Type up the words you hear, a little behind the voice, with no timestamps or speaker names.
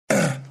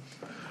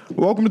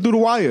Welcome to Through the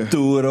Wire.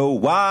 Through the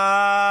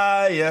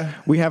Wire.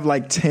 We have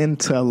like 10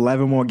 to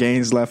 11 more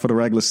games left for the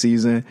regular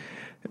season.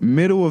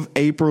 Middle of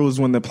April is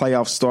when the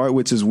playoffs start,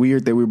 which is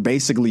weird that we're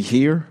basically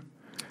here.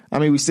 I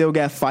mean, we still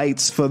got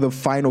fights for the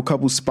final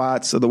couple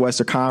spots of the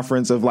Western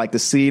Conference of like the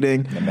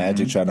seeding. The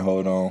Magic trying to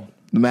hold on.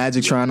 The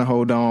Magic trying to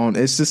hold on.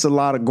 It's just a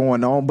lot of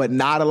going on, but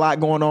not a lot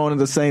going on at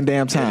the same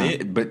damn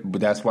time. But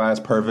that's why it's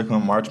perfect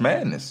on March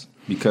Madness.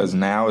 Because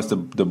now it's the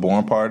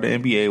boring part of the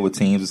NBA where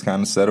teams is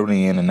kind of settled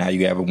in, and now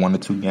you have a 1 or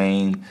 2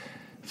 game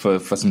for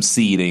some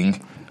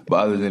seeding. But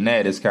other than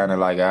that, it's kind of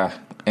like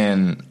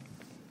and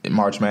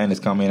March Madness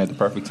come in at the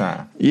perfect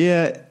time.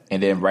 Yeah.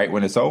 And then right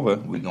when it's over,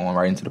 we're going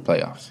right into the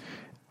playoffs.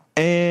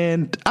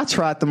 And I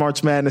tried the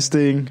March Madness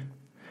thing.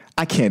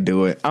 I can't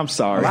do it. I'm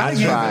sorry.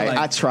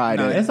 I tried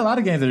it. It's a lot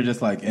of games that are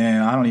just like,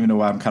 I don't even know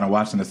why I'm kind of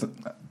watching this.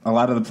 A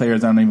lot of the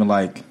players aren't even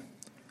like,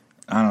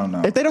 I don't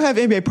know. If they don't have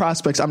NBA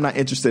prospects, I'm not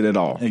interested at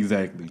all.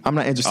 Exactly. I'm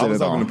not interested at all. I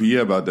was talking to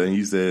Pierre about that, and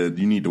he said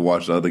you need to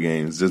watch the other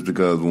games just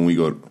because when we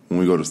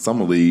go to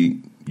Summer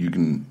League, you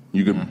can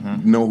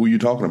know who you're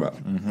talking about.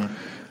 Mm-hmm.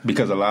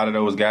 Because a lot of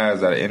those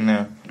guys that are in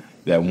there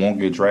that won't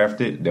get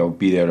drafted, they'll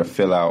be there to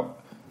fill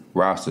out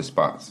roster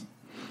spots.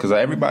 Because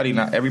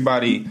not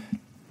everybody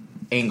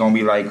ain't gonna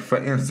be like,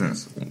 for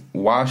instance,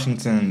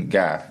 Washington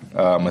guy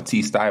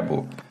Matisse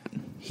Thybulle.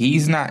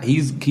 He's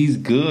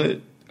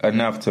good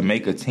enough to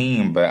make a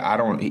team, but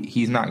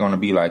he's not going to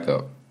be like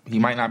he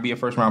might not be a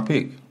first round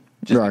pick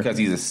just because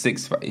he's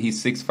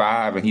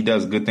 6'5" and he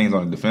does good things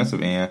on the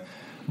defensive end.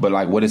 But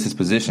like, what is his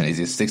position? Is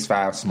he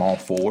 6'5" small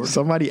forward?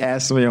 Somebody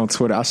asked me on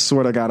Twitter, I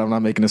swear to God I'm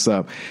not making this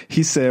up.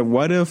 He said,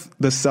 what if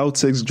the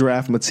Celtics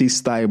draft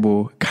Matisse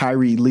Thybulle,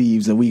 Kyrie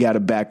leaves, and we got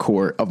a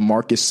backcourt of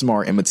Marcus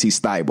Smart and Matisse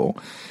Thybulle?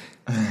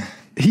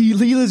 He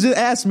legit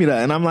asked me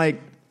that, and I'm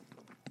like,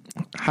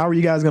 how are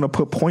you guys going to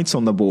put points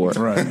on the board?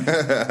 Right.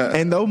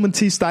 And though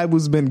Matisse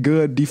Thybulle's been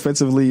good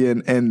defensively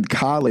in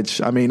college,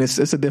 I mean, it's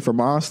a different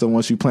monster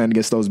once you playing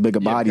against those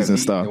bigger bodies and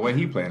stuff. The way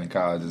he playing in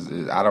college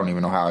is I don't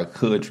even know how it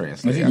could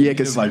translate. Yeah,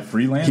 because like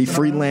freelance. He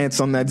freelance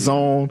on that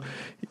zone,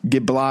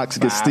 get blocks,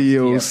 get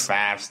steals.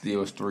 5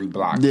 steals, 3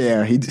 blocks.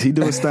 Yeah, he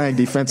do his thing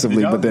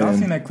defensively. Y'all but then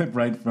seen that clip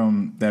right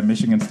from that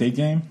Michigan State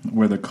game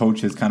where the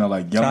coach is kind of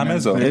like yelling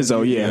at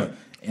Izzo, yeah.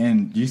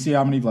 And you see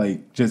how many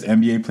like just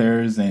NBA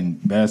players and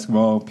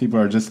basketball people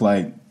are just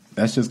like,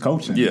 that's just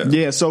coaching.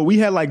 Yeah. So we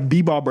had like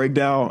B-ball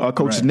breakdown.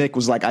 Coach Nick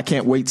was like, I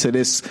can't wait till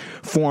this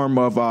form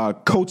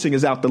of coaching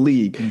is out the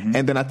league. Mm-hmm.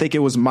 And then I think it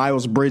was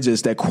Miles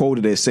Bridges that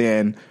quoted it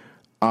saying,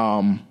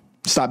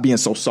 stop being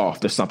so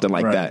soft or something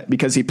like that,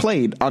 because he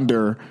played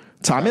under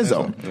Tom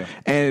Izzo. Yeah.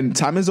 And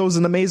Tom Izzo is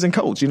an amazing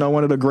coach,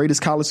 one of the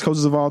greatest college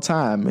coaches of all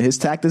time. His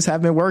tactics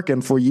have been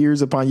working for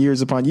years upon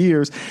years upon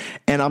years.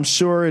 And I'm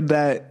sure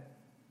that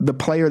the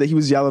player that he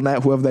was yelling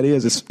at, whoever that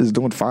is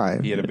doing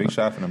fine. He had a big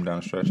shot for them down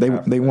the stretch.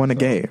 They won a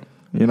game,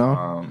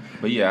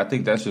 But yeah, I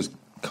think that's just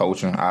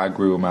coaching. I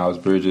agree with Miles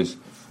Bridges.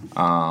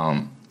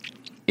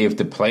 If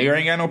the player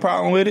ain't got no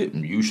problem with it,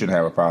 you shouldn't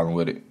have a problem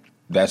with it.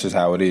 That's just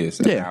how it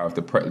is. Yeah. Now, if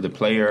the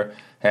player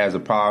has a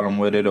problem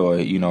with it, or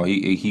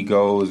he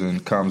goes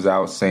and comes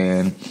out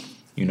saying,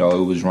 it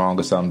was wrong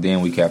or something,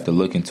 then we have to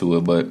look into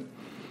it. But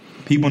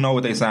people know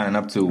what they're signing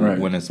up to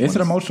when it's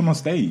an emotional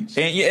stage.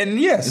 And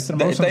yes, it's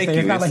an emotional stage.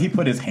 It's not like he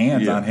put his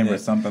hands on him or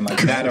something like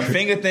that. Now, the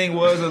finger thing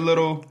was a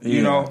little,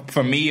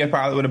 for me, it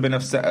probably would have been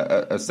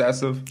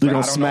excessive. You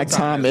gonna smack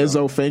Tom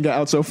Izzo finger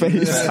out your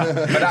face?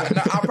 But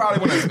I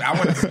probably wouldn't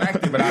have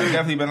smacked it, but I'd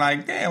definitely been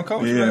like, damn,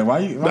 coach. Yeah, why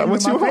you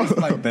what you face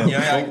like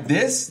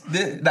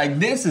that? Like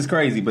this is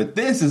crazy, but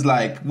this is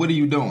like, what are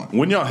you doing?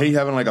 Wouldn't y'all hate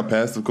having like a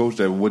passive coach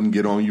that wouldn't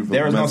get on you?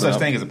 There is no such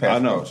thing as a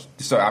passive coach.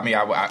 So, I mean,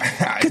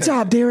 good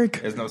job,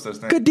 Derek. There's no such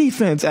thing. Good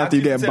defense after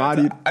you get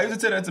bodied. I used to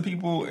tell that to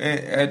people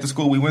at the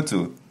school we went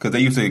to because they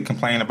used to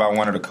complain about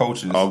one of the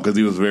coaches. Oh, because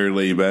he was very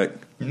laid back?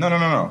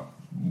 No.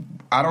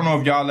 I don't know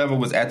if y'all ever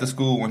was at the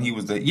school when he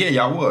was there. Yeah,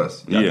 y'all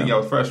was. I think y'all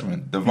was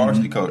freshmen. The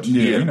varsity coach.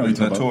 Yeah, he was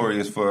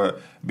notorious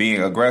for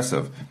being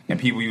aggressive. And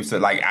people used to,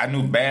 like, I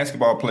knew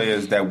basketball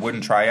players that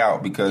wouldn't try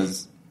out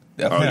because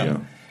of him. Yeah.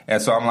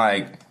 And so I'm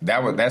like,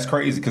 that's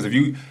crazy because if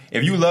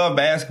you love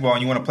basketball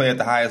and you want to play at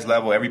the highest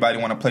level, everybody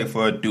want to play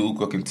for Duke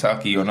or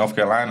Kentucky or North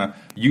Carolina,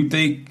 you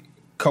think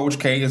Coach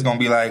K is going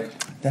to be like,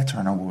 that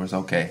turnover was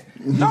okay.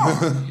 No.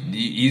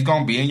 He's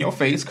going to be in your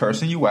face,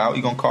 cursing you out.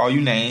 He's going to call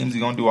you names.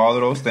 He's going to do all of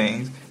those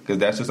things because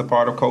that's just a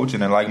part of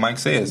coaching. And like Mike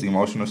says, the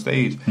emotional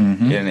stage.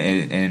 Mm-hmm.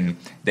 And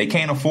they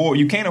can't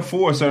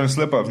afford certain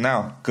slip-ups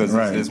now because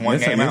it's one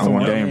game out. It's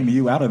one game.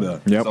 You out of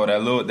there. Yep. So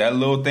that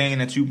little thing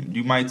that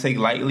you might take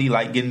lightly,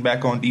 like getting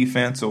back on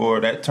defense or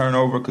that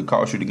turnover could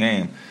cost you the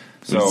game.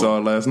 So we saw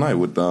it last night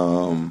with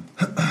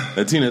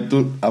a team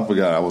that I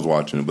forgot I was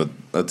watching it, but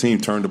a team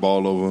turned the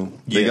ball over.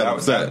 They got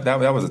upset.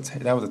 That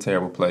was a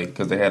terrible play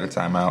because they had a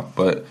timeout,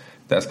 but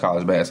that's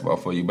college basketball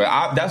for you.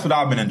 But that's what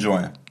I've been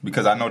enjoying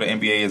because I know the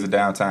NBA is a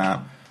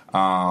downtime.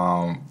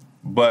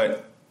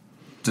 But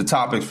the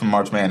topics from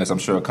March Madness, I'm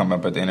sure, will come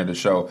up at the end of the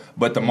show.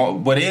 But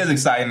what is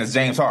exciting is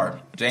James Harden.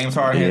 James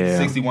Harden hit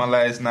 61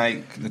 last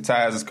night. The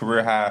ties his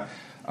career high.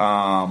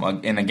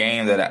 in a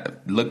game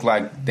that looked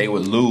like they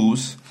would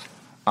lose.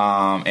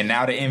 And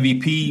now the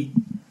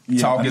MVP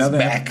talk is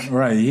back.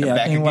 Right. Yeah, I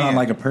think he went on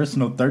like a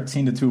personal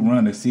 13-2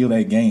 run to seal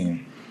that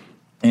game.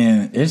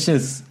 And it's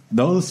just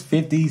those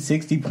 50,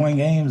 60-point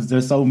games,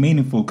 they're so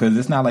meaningful because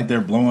it's not like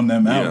they're blowing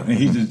them out and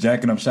he's just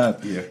jacking up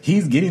shots. Yeah.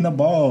 He's getting the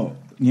ball,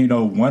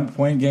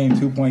 1-point game,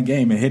 2-point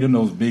game, and hitting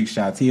those big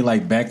shots. He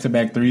like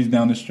back-to-back threes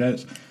down the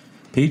stretch.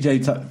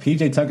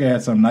 PJ Tucker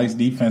had some nice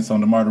defense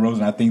on DeMar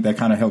DeRozan. I think that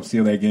kind of helped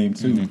seal that game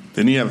too. Mm-hmm.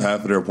 Didn't he have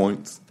half of their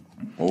points?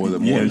 Or was it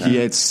more? Yeah, he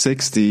had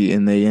 60,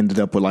 and they ended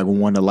up with like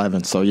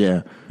 111. So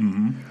yeah,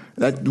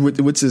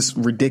 which is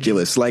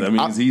ridiculous. Like that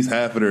means he's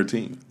half of their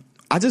team.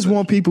 I just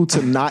want people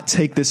to not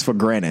take this for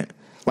granted.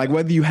 Like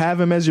whether you have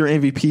him as your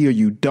MVP or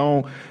you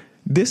don't.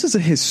 This is a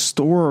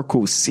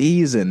historical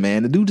season,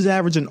 man. The dude is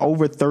averaging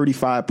over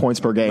 35 points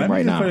per game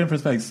right now. Let me put it in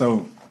perspective.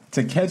 So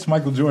to catch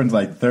Michael Jordan's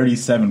like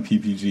 37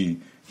 PPG,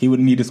 he would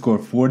need to score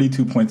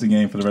 42 points a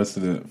game for the rest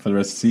of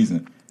the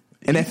season.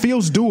 And that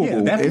feels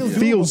doable. Yeah, it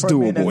feels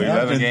doable.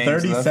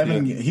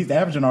 He's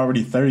averaging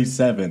already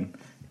 37.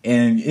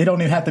 And it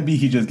don't even have to be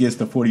he just gets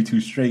to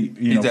 42 straight.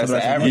 That's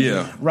the average.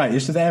 Yeah. Right,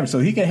 it's just average. So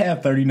he could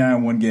have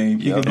 39 one game.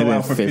 He could go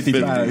out for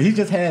 55. He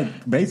just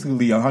had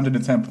basically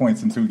 110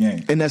 points in 2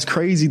 games. And that's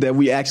crazy that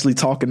we actually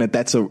talking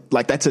that's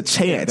a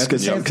chance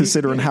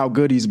considering how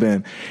good he's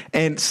been.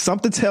 And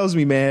something tells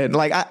me, man,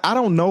 like I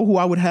don't know who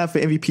I would have for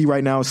MVP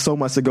right now. So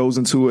much that goes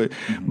into it.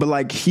 Mm-hmm. But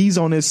like he's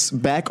on his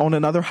back on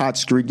another hot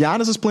streak.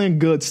 Giannis is playing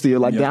good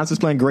still. Giannis is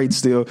playing great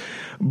still.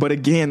 But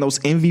again, those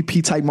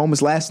MVP type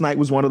moments last night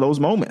was one of those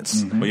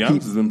moments. Mm-hmm. But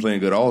Giannis has been playing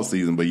good all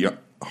season, but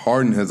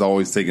Harden has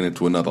always taken it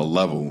to another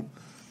level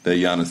that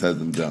Giannis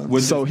hasn't done.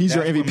 So he's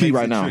your MVP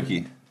right now.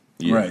 Tricky.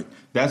 Yeah. Right.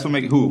 That's what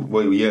makes who?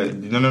 Wait, yeah.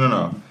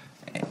 No.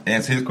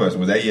 Answer his question.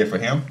 Was that year for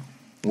him?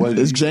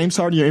 Is James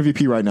Harden your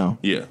MVP right now?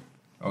 Yeah.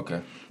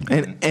 Okay.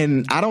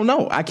 And I don't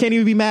know. I can't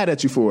even be mad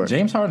at you for it.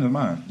 James Harden is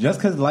mine. Just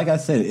because, like I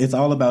said, it's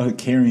all about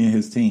carrying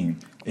his team.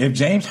 If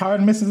James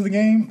Harden misses the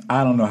game,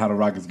 I don't know how the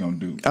Rockets going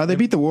to do. They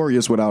beat the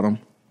Warriors without him.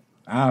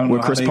 I don't know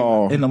with Chris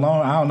Paul. In the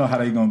long, I don't know how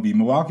they're going to be.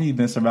 Milwaukee's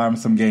been surviving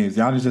some games.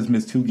 Giannis just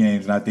missed 2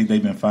 games, and I think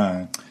they've been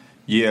fine.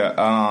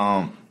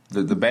 Yeah.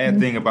 The bad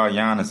thing about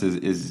Giannis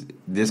is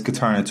this could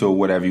turn into a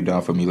what have you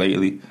done for me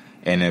lately.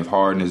 And if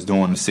Harden is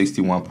doing the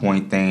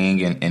 61-point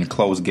thing and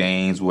close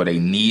games where they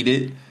need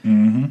it,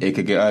 it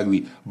could get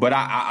ugly. But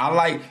I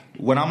like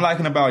what I'm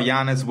liking about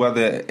Giannis,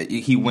 whether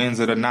he wins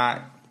it or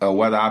not,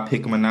 whether I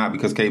pick him or not,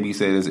 because KB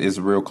said it's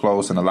real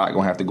close and a lot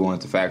going to have to go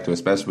into factor,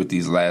 especially with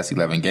these last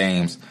 11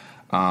 games.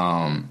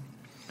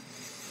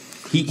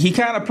 He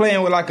kind of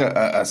playing with like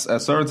a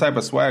certain type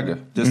of swagger.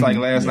 Just like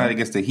last night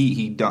against the Heat,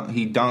 he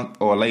dunked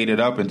or laid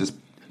it up and just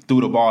threw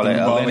the ball at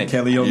Olynyk.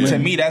 To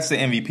me, that's the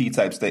MVP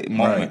type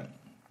moment. Right.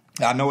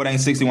 I know it ain't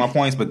 61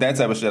 points, but that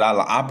type of shit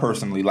I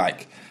personally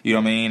like. You know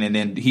what I mean? And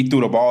then he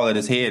threw the ball at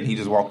his head and he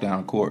just walked down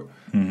the court.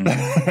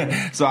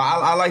 So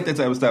I like that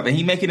type of stuff, and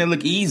he making it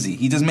look easy.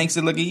 He just makes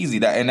it look easy,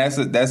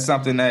 that's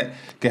something that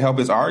can help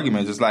his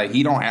argument. Just like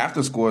he don't have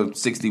to score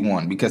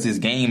 61 because his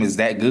game is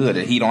that good,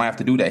 and he don't have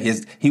to do that.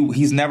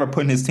 He's never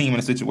putting his team in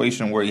a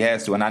situation where he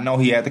has to. And I know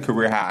he had the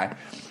career high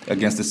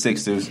against the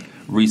Sixers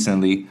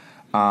recently,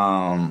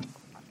 but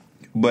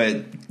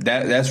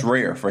that's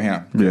rare for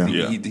him.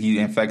 Yeah. He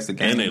infects the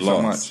game and they so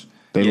lost. much.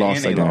 They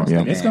lost that game.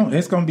 Yeah.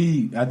 It's gonna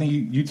be. I think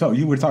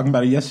you were talking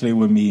about it yesterday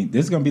with me.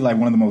 This is gonna be like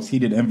one of the most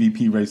heated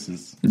MVP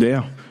races.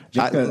 Yeah,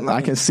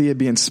 I can see it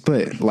being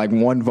split. Like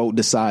one vote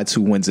decides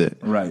who wins it.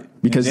 Right.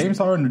 Because James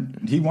Harden,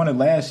 he won it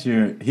last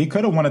year. He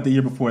could have won it the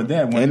year before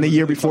that. And the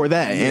year before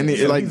that. And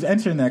he's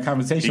entering that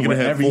conversation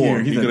where every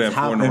year he's a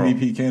top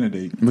MVP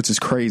candidate, which is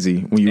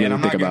crazy when you really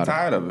think about it. And I'm not getting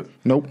tired of it.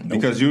 Nope.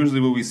 Because usually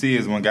what we see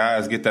is when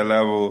guys get that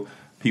level,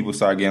 people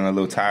start getting a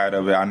little tired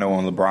of it. I know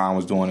when LeBron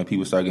was doing it,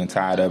 people started getting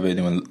tired of it.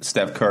 And when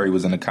Steph Curry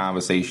was in the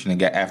conversation, and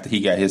after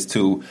he got his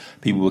 2,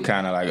 people were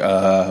kind of like,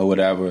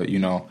 whatever, you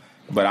know.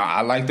 But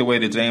I like the way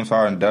that James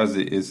Harden does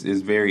it. It's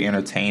very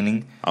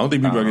entertaining. I don't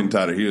think people are getting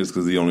tired of his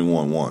because he only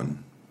won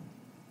 1.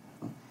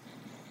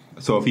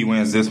 So if he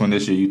wins this one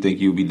this year, you think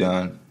you'll be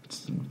done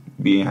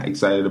being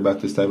excited about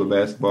this type of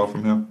basketball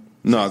from him?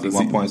 No, because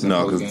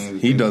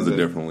he does it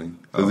differently.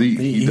 Because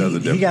he does it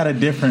differently. He got a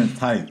different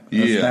type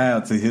of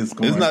style to his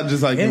scoring. It's not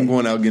just like him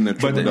going out getting a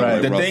triple double.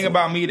 But the thing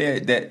about me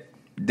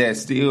that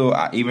still,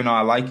 even though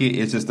I like it,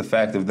 it's just the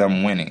fact of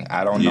them winning.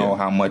 I don't know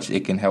how much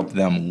it can help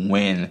them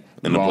win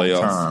in the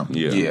playoffs.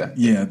 Term.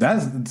 Yeah.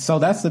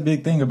 That's the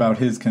big thing about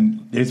his.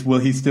 Will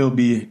he still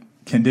be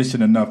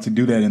conditioned enough to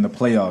do that in the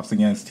playoffs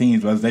against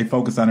teams, as they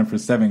focus on him for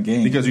 7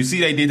 games? Because you see,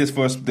 they did this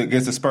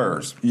against the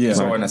Spurs. Yeah.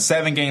 So in a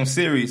 7-game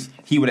series,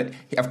 he would.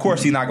 Of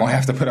course, he's not going to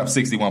have to put up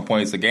 61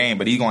 points a game,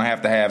 but he's going to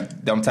have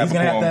them type of performances. He's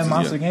going to have that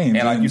monster game.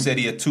 And like you said,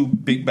 he had 2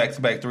 big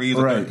back-to-back threes.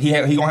 Right. He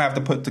going to have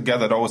to put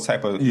together those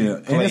type of plays.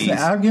 And listen,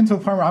 I'll get to a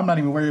point where I'm not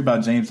even worried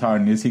about James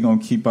Harden. Is he going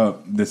to keep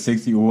up the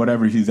 60 or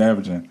whatever he's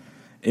averaging?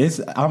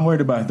 I'm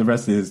worried about the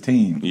rest of his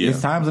team. Yeah.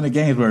 It's times in the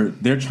games where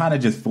they're trying to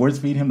just force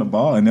feed him the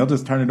ball, and they'll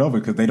just turn it over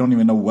because they don't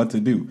even know what to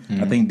do.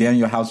 I think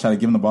Daniel House tried to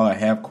give him the ball at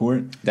half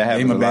court. That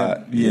happens a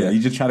lot. Yeah, you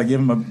just try to give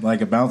him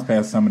a bounce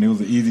pass, something. It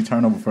was an easy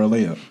turnover for a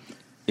layup.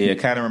 Yeah, it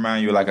kind of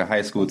reminds you of like a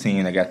high school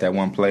team that got that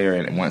one player,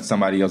 and once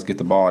somebody else get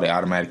the ball, they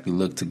automatically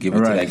look to give it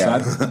to that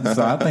guy.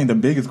 So I think the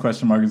biggest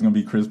question mark is going to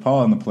be Chris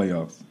Paul in the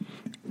playoffs.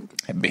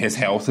 His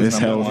health is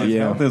number one.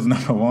 Yeah. Health is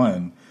number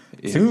one.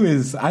 Yeah. Two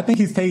is, I think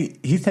he's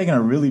taking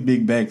a really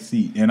big back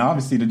seat, and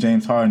obviously the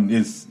James Harden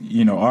is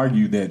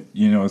argued that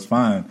it's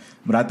fine,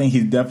 but I think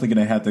he's definitely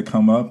going to have to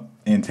come up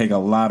and take a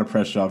lot of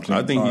pressure off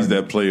James I think Harden. he's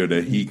that player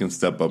that he can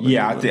step up.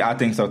 Yeah, I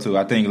think so too.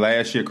 I think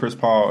last year Chris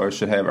Paul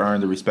should have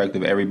earned the respect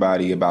of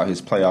everybody about his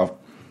playoff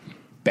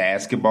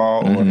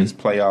basketball or his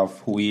playoff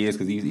who he is,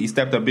 because he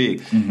stepped up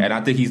big, and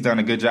I think he's done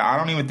a good job. I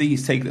don't even think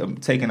he's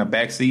taking a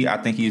back seat. I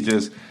think he's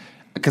just.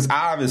 Because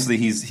obviously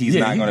he's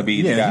not going to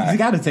be the guy. He's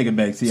got to take a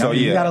back seat. So,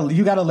 you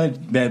got to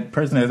let that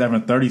person that's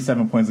having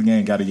 37 points a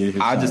game got to get his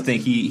shot. just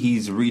think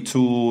he's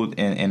retooled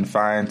and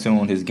fine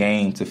tuned his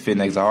game to fit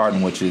next to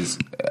Harden, which is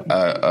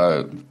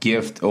a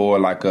gift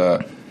or like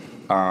a.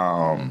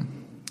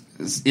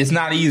 It's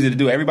not easy to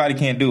do. Everybody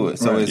can't do it,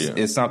 so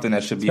it's something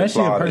that should be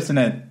especially applauded. A person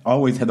that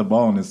always had the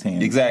ball in his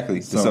hand.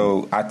 Exactly.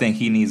 So I think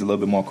he needs a little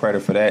bit more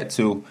credit for that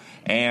too.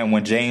 And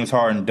when James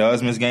Harden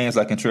does miss games,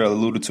 like Kentrell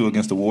alluded to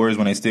against the Warriors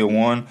when they still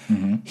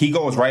won, he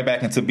goes right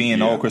back into being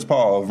the old Chris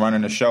Paul of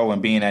running the show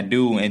and being that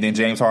dude. And then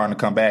James Harden will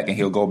come back and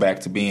he'll go back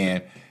to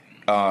being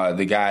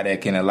the guy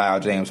that can allow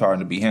James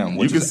Harden to be him.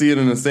 You can see it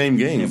in the same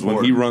games.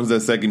 When he runs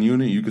that second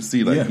unit, you can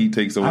see he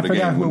takes over the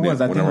game. I forgot who it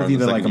was. I think it was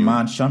either like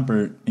Amon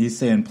Shumpert. He's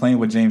saying playing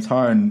with James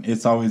Harden,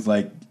 it's always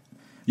like,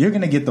 you're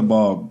going to get the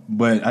ball,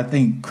 but I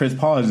think Chris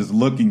Paul is just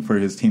looking for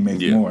his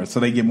teammates more,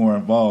 so they get more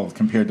involved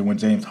compared to when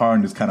James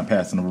Harden is kind of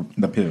passing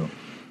the pill.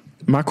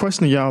 My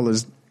question to y'all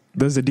is,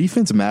 does the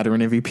defense matter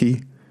in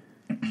MVP?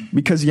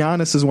 Because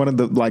Giannis is one of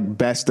the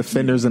best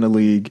defenders in the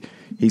league.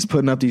 He's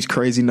putting up these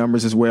crazy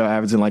numbers as well,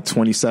 averaging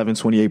 27,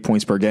 28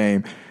 points per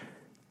game.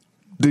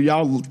 Do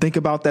y'all think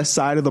about that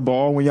side of the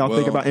ball when y'all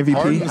think about MVP?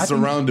 Harden's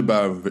surrounded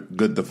by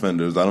good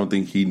defenders. I don't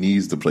think he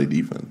needs to play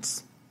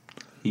defense.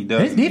 He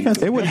does. His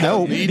defense, it would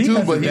help. He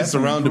too, but he's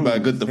surrounded by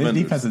good defenders.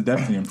 His defense is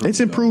definitely improved.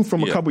 It's improved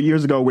from a couple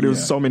years ago where there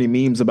was so many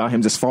memes about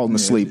him just falling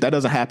asleep. That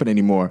doesn't happen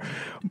anymore.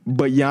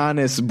 But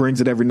Giannis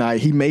brings it every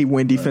night. He may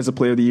win Defensive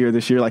Player of the Year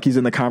this year. He's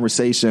in the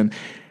conversation.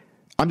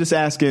 I'm just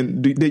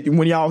asking,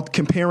 when y'all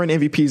comparing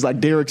MVPs, like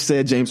Derek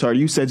said James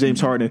Harden, you said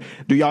James Harden,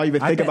 do y'all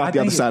even think about the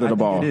other side of the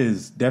ball? It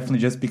is definitely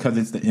just because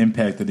it's the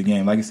impact of the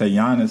game. Like I said,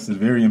 Giannis is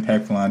very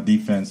impactful on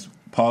defense.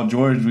 Paul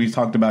George, we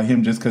talked about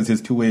him just because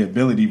his two-way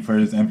ability for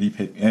his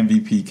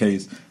MVP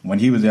case when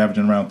he was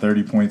averaging around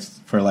 30 points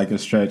for a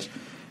stretch.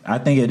 I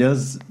think it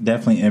does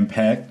definitely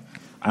impact.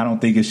 I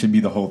don't think it should be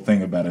the whole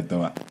thing about it,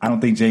 though. I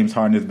don't think James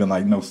Harden has been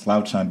no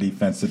slouch on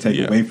defense to take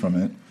away from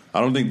it. I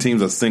don't think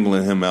teams are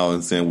singling him out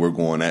and saying we're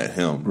going at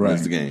him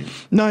this game.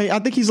 No, I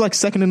think he's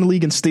second in the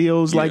league in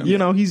steals.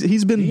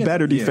 He's been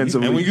better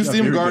defensively. And when you see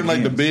him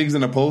guarding the bigs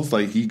in the post,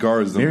 he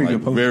guards them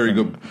very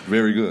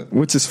good.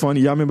 Which is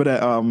funny. Y'all remember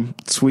that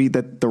tweet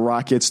that the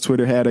Rockets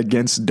Twitter had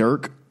against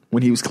Dirk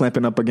when he was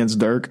clamping up against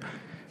Dirk?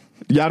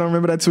 Y'all don't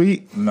remember that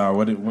tweet? No.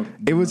 What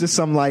it was just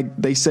some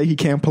they say he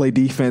can't play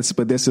defense,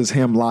 but this is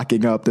him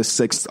locking up the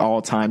 6th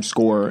all-time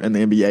scorer in the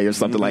NBA or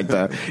something like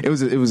that. It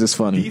was just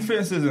funny.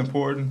 Defense is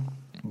important.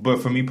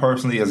 But for me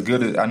personally, as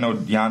good as I know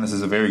Giannis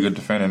is a very good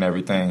defender and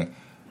everything,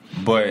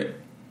 but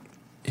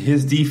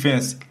his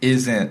defense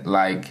isn't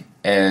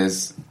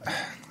as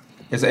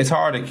it's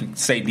hard to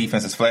say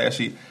defense is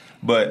flashy,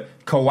 but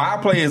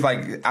Kawhi play is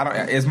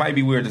it might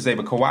be weird to say,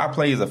 but Kawhi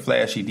play is a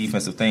flashy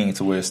defensive thing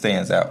to where it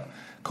stands out.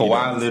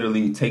 Kawhi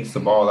literally takes the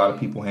ball out of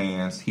people's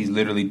hands. He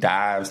literally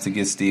dives to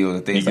get steals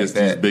and things like that. He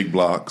gets these big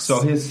blocks.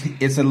 So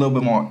it's a little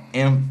bit more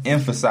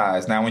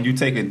emphasized. Now, when you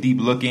take a deep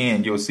look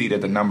in, you'll see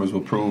that the numbers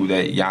will prove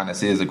that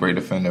Giannis is a great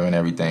defender and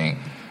everything.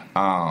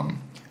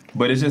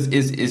 But it's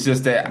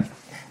just that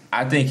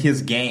I think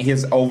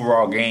his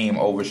overall game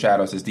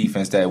overshadows his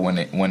defense. That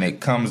when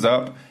it comes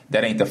up,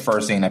 that ain't the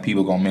first thing that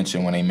people gonna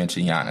mention when they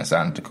mention Giannis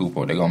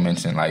Antetokounmpo. They're gonna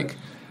mention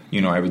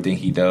everything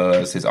he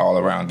does, his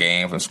all-around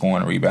game for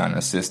scoring, rebounding,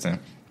 assisting.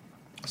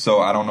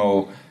 So I don't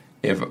know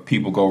if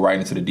people go right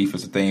into the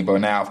defensive thing. But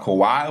now if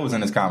Kawhi was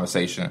in this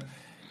conversation,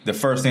 the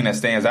first thing that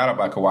stands out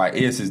about Kawhi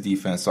is his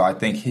defense. So I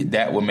think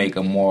that would make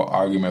a more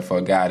argument for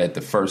a guy that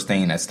the first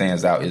thing that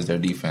stands out is their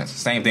defense.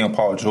 Same thing with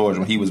Paul George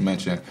when he was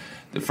mentioned.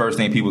 The first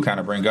thing people kind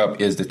of bring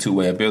up is the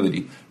two-way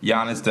ability.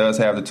 Giannis does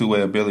have the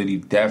two-way ability,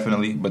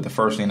 definitely, but the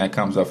first thing that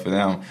comes up for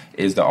them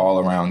is the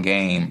all-around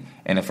game.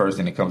 And the first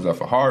thing that comes up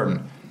for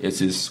Harden is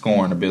his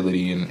scoring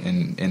ability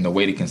and the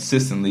way to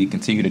consistently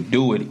continue to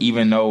do it,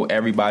 even though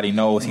everybody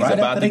knows he's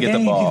about to get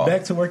the ball. He's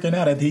back to working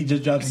out after he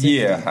just dropped 60.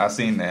 Yeah, I've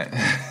seen that.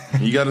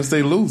 You got to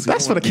stay loose.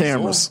 That's for the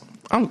cameras.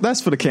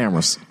 That's for the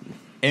cameras.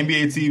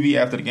 NBA TV,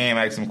 after the game,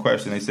 asked him a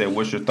question. They said,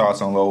 what's your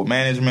thoughts on load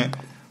management?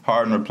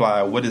 Harden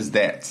replied, what is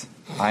that?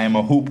 I am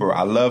a hooper.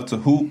 I love to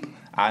hoop.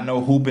 I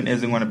know hooping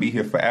isn't going to be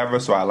here forever,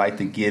 so I like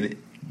to get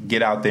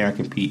get out there and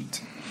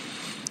compete.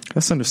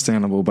 That's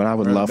understandable, but I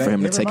would love for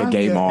him to take a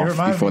game off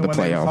before the playoffs.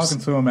 They were talking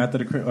to him after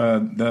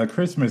the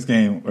Christmas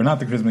game, or not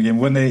the Christmas game,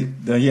 when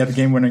he had the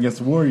game winner against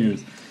the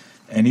Warriors,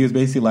 and he was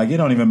basically like, "It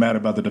don't even matter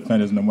about the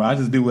defenders no more. I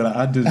just do what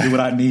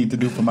I need to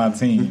do for my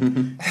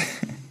team."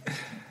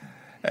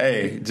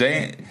 Hey,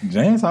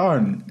 James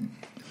Harden,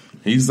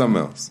 he's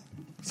something else.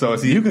 So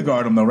you could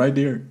guard him though, right,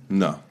 Derek?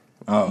 No.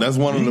 Oh, that's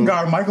one of the. You can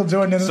guard Michael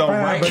Jordan in his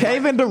prime.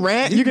 Kevin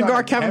Durant, you can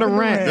guard Kevin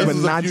Durant. This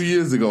was a few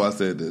years ago. I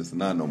said this,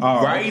 not no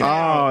more. Right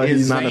now,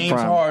 he's not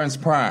James Harden's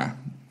prime.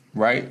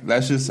 Right?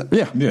 Let's just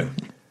yeah.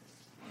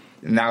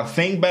 Now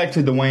think back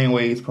to Dwayne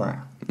Wade's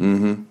prime.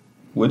 Mm-hmm.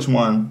 Which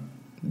one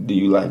do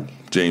you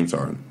like? James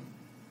Harden.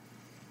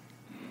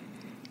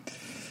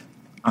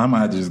 I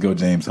might just go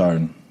James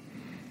Harden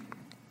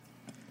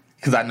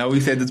because I know we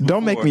said this before.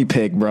 Don't make me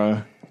pick,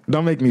 bro.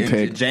 Don't make me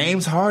pick.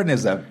 James Harden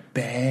is a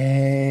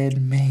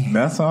bad man.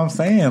 That's what I'm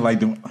saying.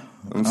 Like,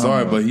 I'm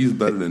sorry, but he's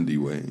better than D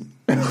Wade.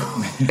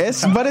 It's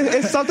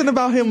something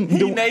about him.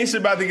 Nation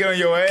about to get on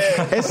your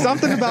ass. It's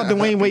something about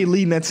Dwayne Wade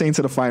leading that team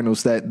to the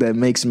finals that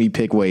makes me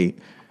pick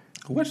Wade.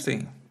 Which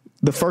team?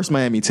 The first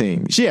Miami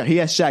team. Yeah, he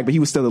has Shaq, but he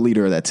was still the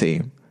leader of that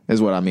team.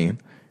 Is what I mean.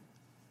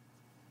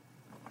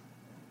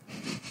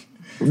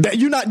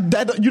 You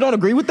don't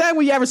agree with that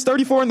when you averaged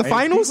 34 in the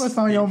finals? What's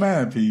on your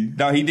man, P?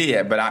 No, he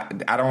did, but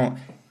I don't.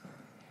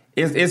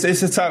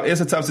 It's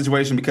a tough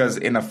situation because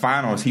in the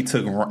finals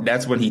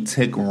that's when he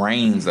took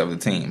reins of the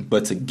team.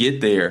 But to get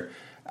there,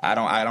 I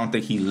don't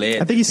think he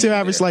led. I think he still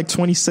averaged like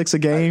 26 a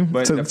game.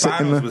 But the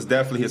finals was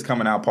definitely his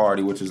coming out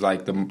party, which is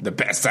like the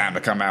best time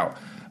to come out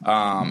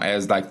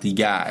as like the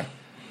guy.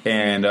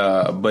 And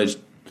but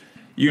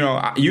you know,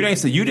 you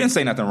didn't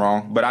say nothing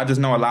wrong. But I just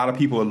know a lot of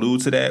people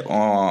allude to that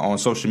on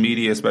social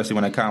media, especially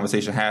when that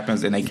conversation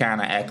happens, and they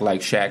kind of act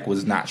like Shaq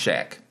was not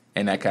Shaq.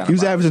 And that kind of he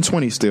was averaging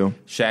 20 still.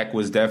 Shaq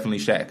was definitely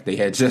Shaq. They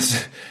had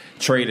just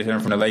traded him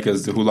from the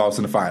Lakers, who lost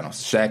in the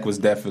finals. Shaq was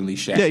definitely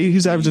Shaq. Yeah, he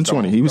was averaging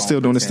 20. He was still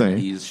doing his thing.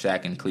 He's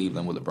Shaq in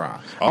Cleveland with LeBron.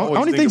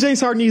 Only thing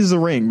James Harden needs is a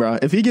ring, bro.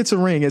 If he gets a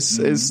ring, it's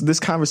this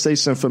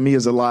conversation for me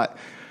is a lot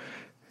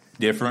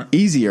different,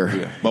 easier.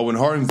 Yeah. But when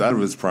Harden's out of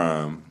his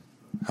prime,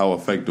 how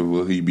effective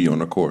will he be on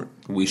the court?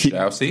 We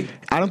shall see.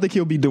 I don't think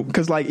he'll be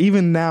because like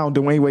even now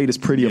Dwayne Wade is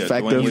pretty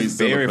effective. He's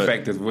very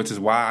effective, which is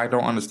why I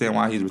don't understand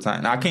why he's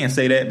retiring. Now, I can't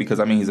say that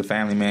because I mean he's a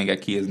family man, got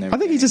kids and everything. I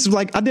think he's just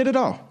like I did it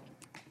all.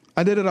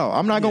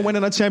 I'm not gonna win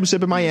another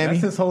championship in Miami.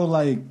 That's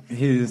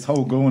his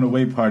whole going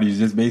away party is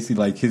just basically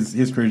like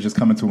his career just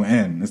coming to an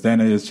end. It's the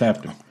end of his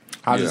chapter.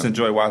 I just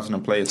enjoy watching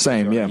him play.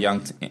 Same, yeah. Young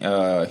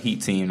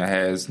Heat team that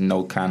has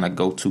no kind of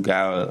go-to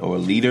guy or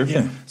leader, he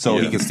can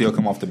still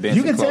come off the bench.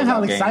 You can tell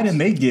how excited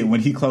they get when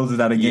he closes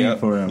out a game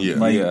for him. Yeah.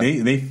 Like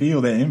they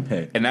feel that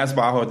impact, and that's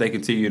why I hope they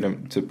continue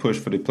to push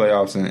for the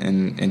playoffs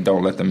and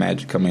don't let the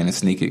Magic come in and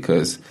sneak it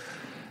because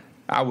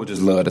I would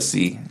just love to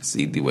see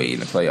D Wade in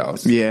the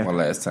playoffs. Yeah, one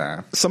last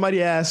time.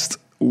 Somebody asked,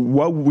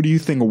 "What do you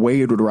think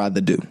Wade would rather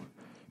do?"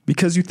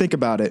 Because you think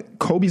about it,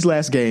 Kobe's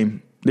last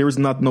game. There was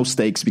no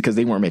stakes because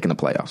they weren't making the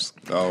playoffs.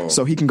 Oh.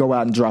 So he can go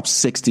out and drop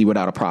 60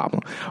 without a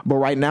problem. But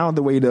right now,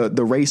 the way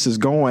the race is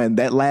going,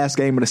 that last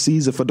game of the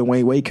season for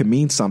Dwayne Wade could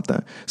mean something.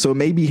 So it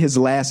may be his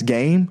last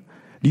game.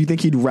 Do you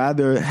think he'd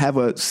rather have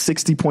a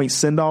 60-point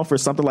send-off or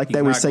something like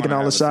that where he's taking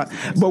all the shots?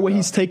 But where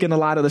he's taking a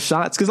lot of the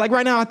shots? Because like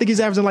right now, I think he's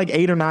averaging like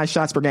 8 or 9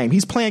 shots per game.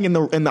 He's playing in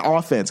the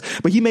offense.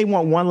 But he may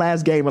want one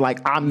last game and like,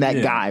 I'm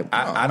that guy.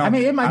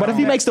 But if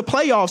he makes the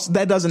playoffs,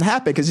 that doesn't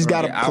happen because he's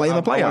got to play in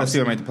the playoffs. I want to see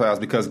him make the playoffs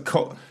because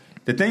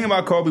the thing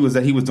about Kobe was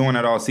that he was doing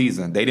that all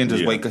season. They didn't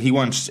just wake up. He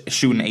wasn't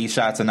shooting 8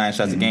 shots or 9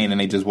 shots a game, and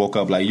they just woke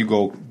up like, you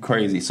go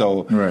crazy.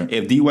 So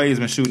if D-Wade has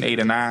been shooting 8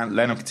 or 9,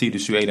 let him continue to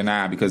shoot 8 or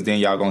 9 because then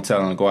y'all going to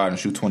tell him to go out and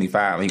shoot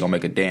 25 and he's going to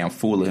make a damn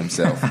fool of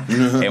himself.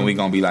 And we're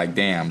going to be like,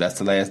 damn, that's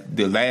the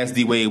last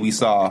D-Wade we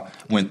saw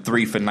went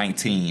 3 for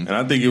 19. And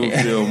I think it would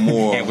feel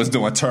more. And was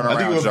doing turnaround. I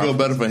think it would feel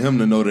better for him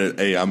to know that,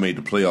 hey, I made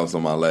the playoffs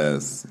on my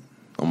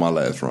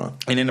last run.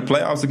 And in the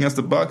playoffs against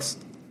the Bucks,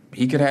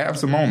 he could have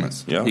some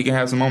moments. Yeah. He can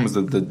have some moments.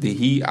 The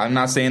Heat, I'm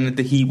not saying that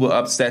the Heat will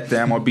upset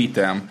them or beat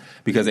them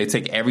because they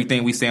take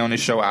everything we say on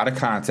this show out of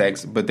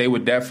context, but they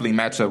would definitely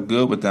match up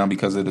good with them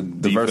because of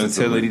the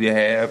versatility they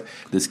have,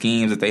 the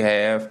schemes that they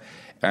have,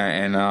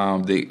 and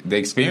the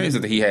experience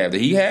that he have.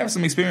 He have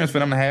some experience for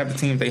them to have the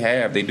team they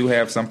have. They do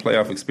have some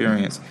playoff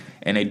experience,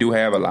 and they do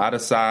have a lot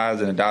of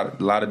size and a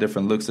lot of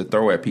different looks to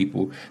throw at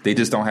people. They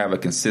just don't have a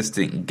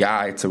consistent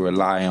guy to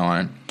rely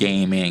on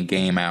game in,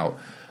 game out.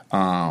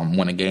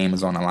 When a game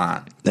is on the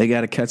line, they got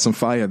to catch some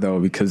fire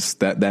though because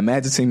that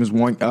Magic team is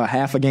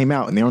half a game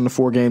out and they're on the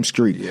 4-game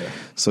streak. Yeah.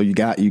 So you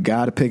got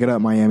to pick it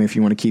up, Miami, if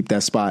you want to keep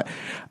that spot.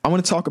 I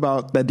want to talk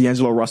about that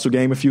D'Angelo Russell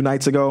game a few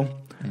nights ago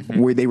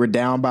where they were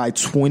down by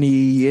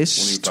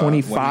 20-ish,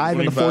 25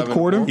 in the fourth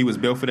quarter. He was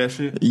built for that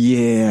shit.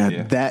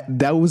 Yeah.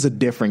 That was a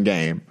different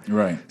game.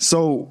 Right.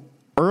 So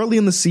early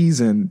in the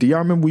season, do y'all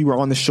remember we were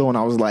on the show and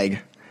I was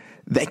like,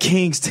 that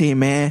Kings team,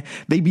 man,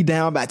 they be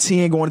down by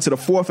 10 going into the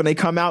fourth and they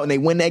come out and they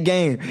win that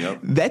game. Yep.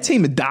 That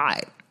team had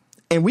died.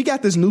 And we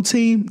got this new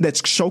team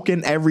that's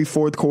choking every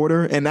fourth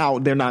quarter, and now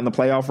they're not in the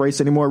playoff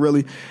race anymore,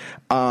 really.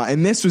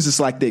 And this was just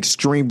like the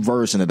extreme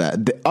version of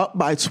that. Up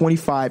by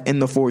 25 in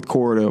the fourth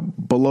quarter,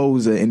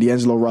 blows it, and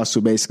D'Angelo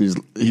Russell basically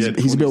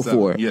he's built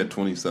for it. Yeah,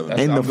 27.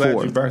 In I'm the glad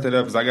fourth. you brought that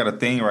up because I got a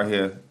thing right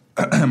here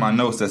in my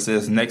notes that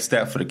says next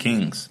step for the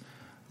Kings.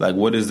 Like,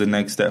 what is the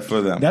next step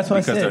for them? That's what I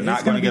because said. they're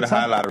not going to get a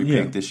high lottery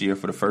pick this year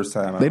for the first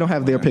time. They don't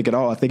have their pick at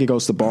all. I think it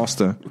goes to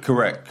Boston.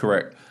 Correct.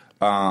 They're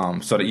not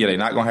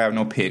going to have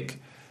no pick.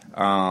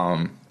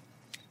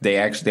 They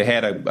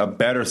had a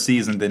better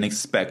season than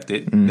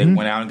expected. Mm-hmm. They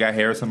went out and got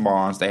Harrison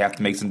Barnes. They have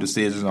to make some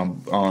decisions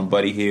on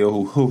Buddy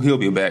Hield, who he'll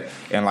be back,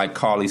 and like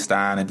Cauley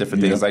Stein and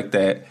different things like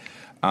that.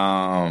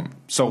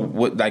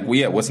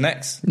 What's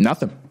next?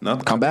 Nothing.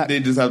 Come back. They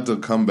just have to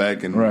come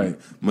back and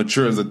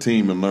mature as a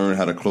team and learn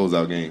how to close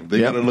out games. They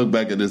got to look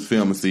back at this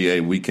film and see, hey,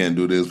 we can't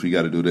do this. We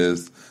got to do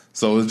this.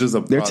 So it's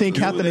just their team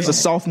captain is a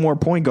sophomore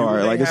point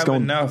guard. Like it's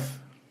going enough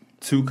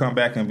to come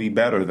back and be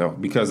better though,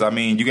 because I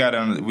mean we got to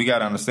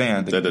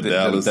understand that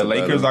the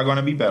Lakers are going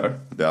to be better.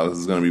 Dallas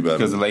is going to be better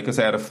because the Lakers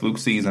had a fluke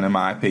season, in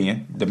my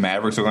opinion. The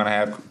Mavericks are going to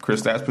have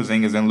Kristaps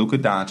Porzingis and Luka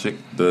Doncic.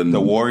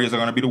 The Warriors are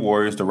going to be the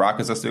Warriors. The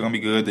Rockets are still going to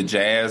be good. The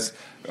Jazz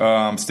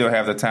still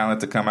have the talent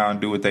to come out and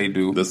do what they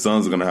do. The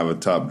Suns are going to have a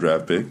top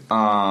draft pick.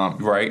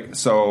 Right.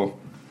 So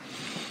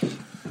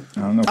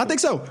I think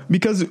so,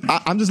 because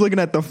I'm just looking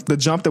at the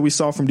jump that we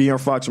saw from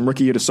De'Aaron Fox from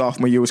rookie year to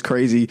sophomore year was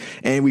crazy,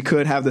 and we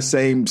could have the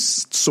same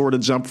sort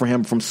of jump for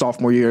him from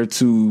sophomore year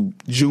to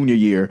junior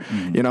year.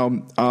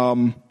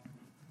 Mm-hmm.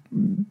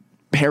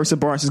 Harrison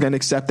Barnes is going to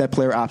accept that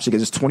player option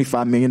because it's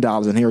 $25 million,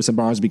 and Harrison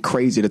Barnes would be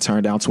crazy to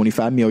turn down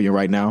 $25 million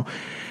right now.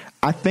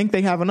 I think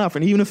they have enough,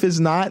 and even if it's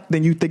not,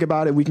 then you think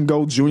about it, we can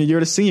go junior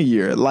year to senior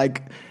year.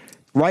 Like,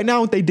 right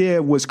now, what they did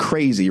was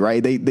crazy,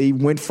 right? They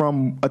went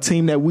from a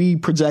team that we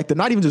projected,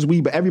 not even just we,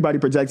 but everybody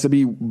projected to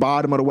be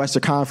bottom of the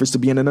Western Conference to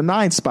being in the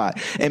 9th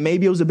spot. And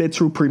maybe it was a bit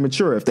too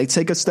premature. If they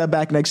take a step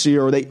back next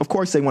year, or of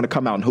course they want to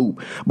come out and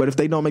hoop. But if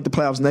they don't make the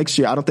playoffs next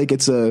year, I don't think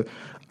it's a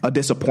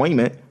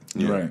disappointment.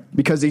 Yeah. Right.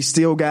 Because they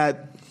still got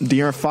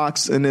De'Aaron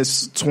Fox in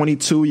this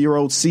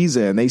 22-year-old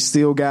season. They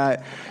still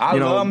got, I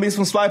love me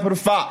some Swiper the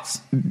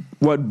Fox.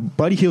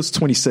 Buddy Hield's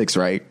 26,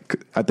 right?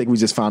 I think we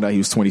just found out he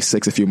was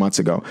 26 a few months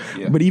ago.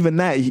 Yeah. But even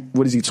that,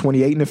 what is he,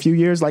 28 in a few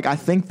years? Like, I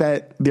think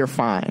that they're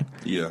fine.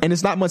 Yeah. And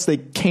it's not much they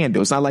can do.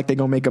 It's not like they're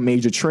going to make a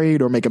major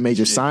trade or make a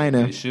major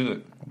signing. They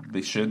should.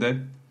 Should they?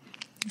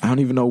 I don't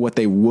even know what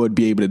they would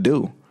be able to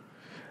do.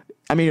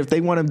 I mean, if they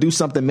want to do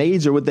something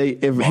major, would they?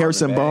 If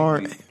Harrison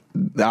Barnes,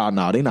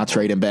 no, they're not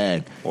trading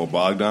Bag or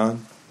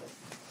Bogdan.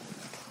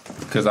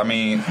 Because I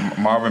mean,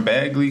 Marvin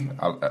Bagley,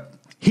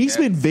 he's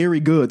been very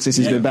good since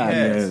he's been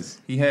back.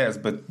 He has,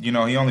 but he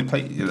only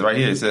played right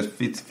here. It says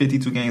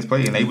 52 games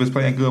played, and they was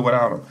playing good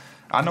without him.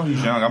 I know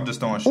he's young. I'm just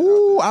throwing shit.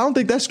 Ooh, I don't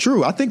think that's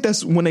true. I think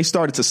that's when they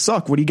started to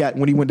suck when he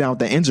went down with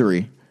the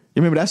injury. You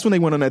remember that's when they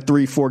went on that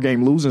 3-4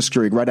 game losing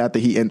streak right after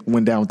he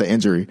went down with the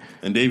injury.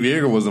 And Dave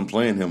Yeager wasn't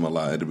playing him a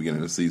lot at the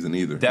beginning of the season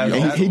either.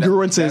 He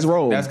grew into his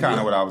role. That's kind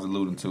of what I was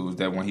alluding to, is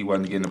that when he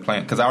wasn't getting the play,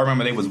 because I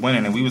remember they was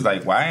winning and we was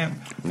like, why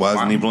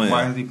isn't he playing?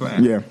 Why isn't he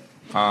playing? Yeah.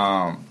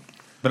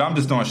 But I'm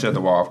just throwing shit at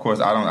the wall. Of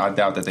course, I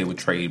doubt that they would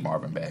trade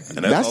Marvin Bagley.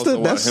 And that's also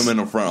why him in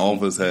the front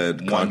office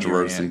had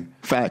controversy.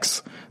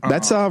 Facts.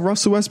 That's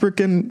Russell Westbrook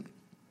and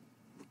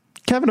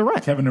Kevin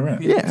Durant.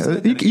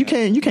 Yeah, you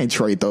can't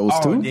trade those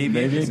two.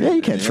 Yeah,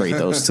 you can't trade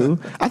those two.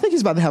 I think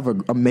he's about to have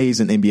an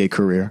amazing NBA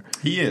career.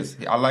 He is.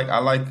 I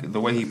like the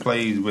way he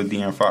plays with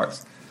De'Aaron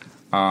Fox.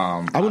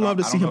 I would love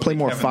to see him play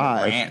more Kevin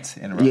 5.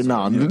 They're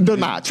not. Trust me, they're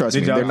not.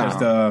 Did y'all watch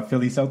the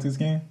Philly Celtics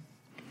game?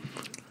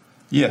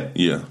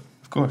 Yeah,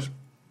 of course.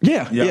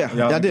 Yeah,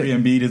 I did.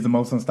 Embiid is the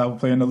most unstoppable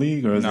player in the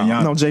league, or is it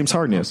Giannis? No, James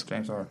Harden is.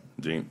 James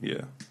Harden.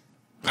 Yeah.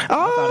 I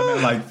thought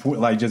it meant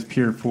like just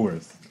pure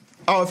force.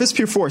 Oh, if it's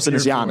pure force, then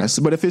it's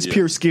Giannis. But if it's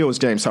pure skill, it's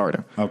James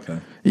Harden. Okay.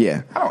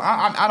 Yeah.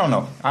 I don't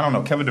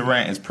know. Kevin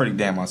Durant is pretty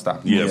damn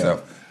unstoppable.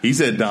 Yeah. He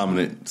said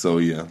dominant. So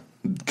yeah,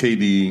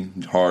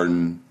 KD,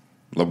 Harden,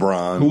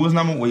 LeBron. Who was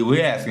number?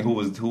 We're asking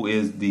who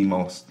is the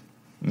most,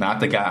 not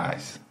the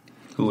guys.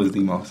 Who is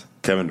the most?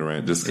 Kevin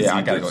Durant.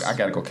 I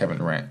gotta go. Kevin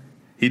Durant.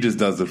 He just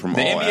does it from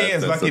the all NBA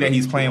is lucky that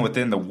he's playing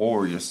within the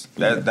Warriors.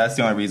 That's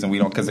the only reason we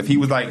don't. Because if he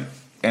was like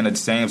in a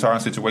James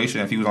Harden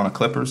situation, if he was on the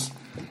Clippers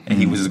and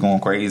he was just going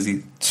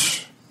crazy,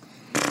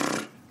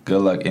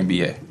 good luck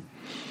NBA.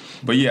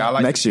 But yeah, I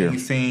like next year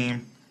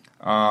team.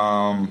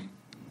 That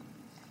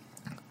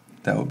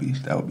would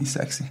be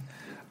sexy.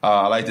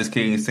 I like this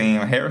Kings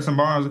team. Harrison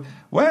Barnes.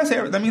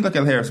 Let me look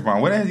at Harrison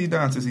Barnes. What has he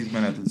done since he's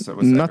been at the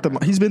Nothing.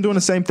 He's been doing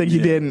the same thing he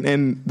did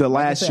in the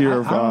last year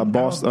of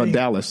Boston,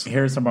 Dallas.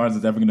 Harrison Barnes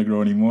is never going to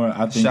grow anymore.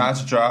 I think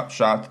shots dropped,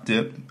 shot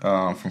dipped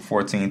from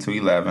 14 to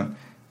 11.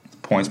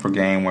 Points per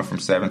game went from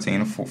 17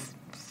 to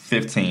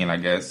 15, I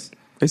guess.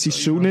 Is he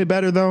shooting it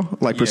better though?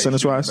 Like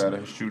percentage wise?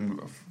 Shooting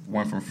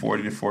went from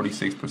 40 to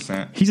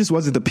 46%. He just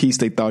wasn't the piece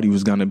they thought he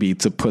was going to be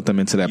to put them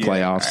into that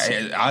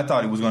playoffs. I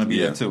thought he was going to be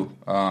there too.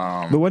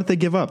 But what did they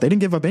give up? They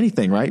didn't give up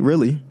anything, right?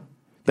 Really?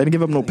 They didn't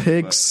give up no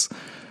picks.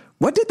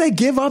 What did they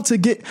give up to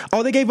get?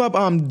 Oh, they gave up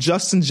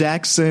Justin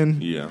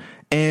Jackson. Yeah.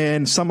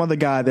 And some other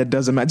guy that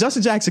doesn't matter.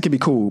 Justin Jackson can be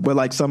cool, but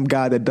like some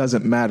guy that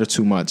doesn't matter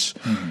too much.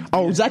 Mm-hmm.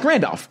 Oh, Zach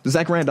Randolph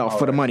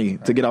for the money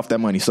to get off that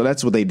money. So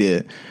that's what they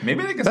did.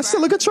 Maybe they can. That's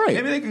still a good trade.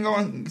 Maybe they can go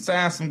and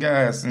sign some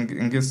guys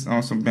and get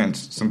on some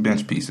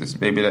bench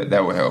pieces. Maybe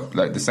that would help.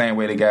 Like the same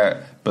way they got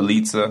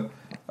Bjelica,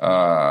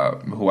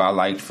 who I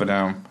liked for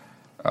them.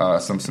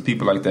 Some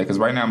people like that. Because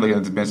right now I'm looking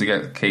at the bench. They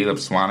got Caleb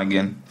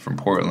Swanigan from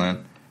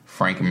Portland,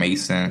 Frank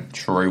Mason,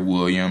 Troy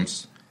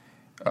Williams.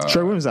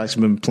 Troy Williams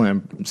actually been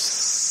playing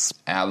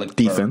Alec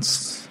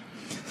defense.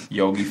 Burks,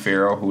 Yogi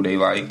Ferrell, who they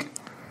like.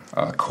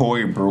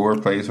 Corey Brewer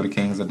plays for the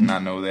Kings. I did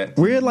not know that.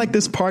 We're at like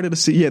this part of the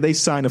season. Yeah, they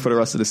signed him for the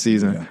rest of the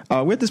season.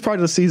 Yeah. We're at this part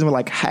of the season where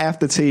like half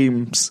the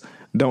teams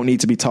don't need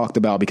to be talked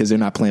about because they're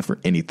not playing for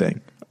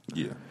anything.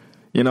 Yeah.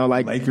 You know,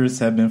 like Lakers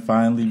have been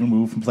finally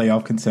removed from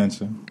playoff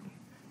contention.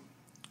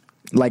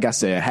 Like I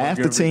said, half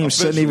the teams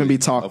shouldn't even be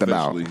talked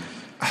about.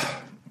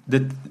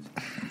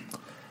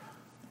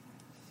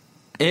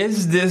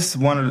 Is this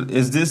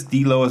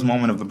the lowest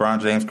moment of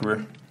LeBron James'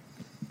 career?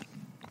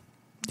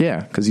 Yeah,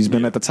 because he's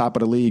been at the top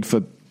of the league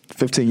for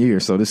 15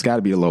 years, so this got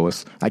to be the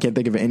lowest. I can't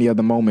think of any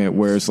other moment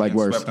where it's like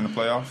worse. Swept in the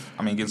playoffs?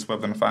 I mean, getting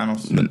swept in the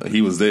finals?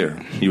 He was there.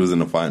 He was in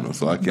the finals,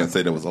 so I can't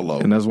say that was a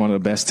low. And that's one of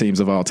the best teams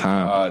of all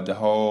time. The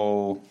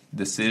whole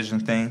decision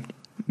thing?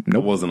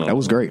 Nope. That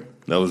was great.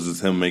 That was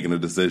just him making a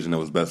decision that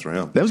was best for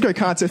him. That was great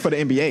content for the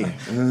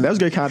NBA. That was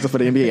great content for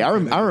the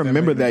NBA. I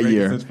remember that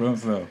year.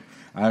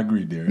 I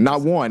agree, Derek.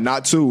 Not one,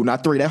 not two,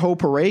 not three. That whole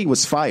parade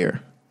was fire.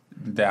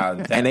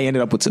 And they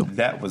ended up with two.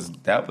 That was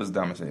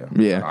dumb as hell.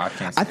 Yeah.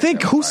 I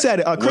think who said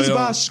it?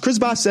 Chris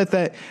Bosh said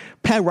that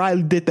Pat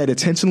Riley did that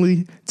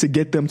intentionally to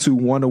get them to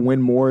want to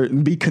win more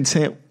and be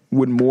content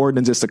with more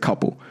than just a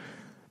couple.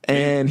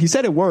 And he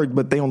said it worked,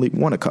 but they only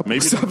won a couple.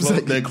 Maybe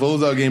that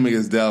closeout game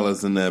against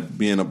Dallas and that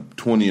being up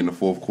 20 in the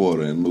fourth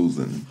quarter and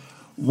losing.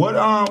 What did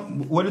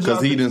y'all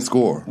because he didn't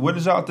score. What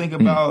did y'all think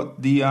about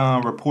the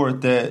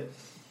report that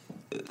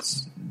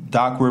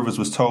Doc Rivers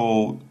was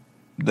told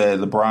that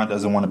LeBron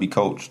doesn't want to be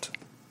coached?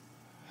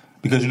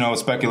 Because,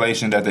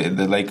 speculation that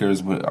the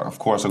Lakers, would, of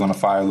course, are going to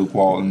fire Luke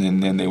Walton,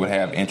 and then they would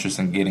have interest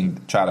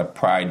in try to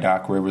pry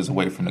Doc Rivers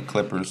away from the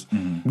Clippers.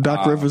 Mm-hmm.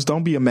 Doc Rivers,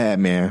 don't be a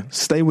madman.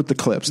 Stay with the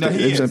Clips. No,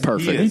 it was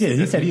perfect.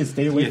 He said he'd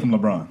stay away from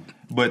LeBron.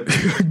 But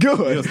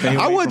good.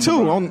 I would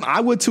too. I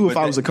would too if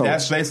I was a coach.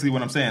 That's basically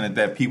what I'm saying.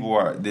 That people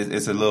are.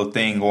 It's a little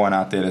thing going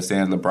out there that's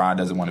saying LeBron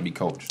doesn't want to be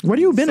coached. What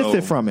do you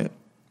benefit from it?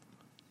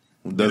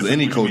 Does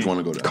any coach want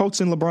to go there?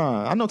 Coaching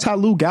LeBron. I know Ty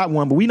Lue got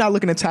one, but we're not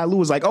looking at Ty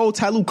Lue as like, oh,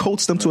 Ty Lue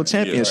coached them to a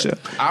championship.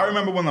 Yeah, right. I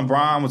remember when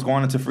LeBron was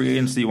going into free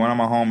agency, one of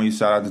my homies,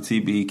 shout out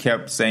to TB,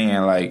 kept saying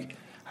like,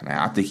 man,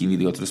 I think he need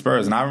to go to the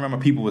Spurs. And I remember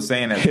people were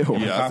saying that. Ew.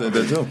 Yeah, I said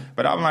that too.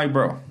 But I'm like,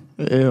 bro,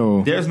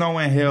 ew. There's no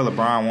way in hell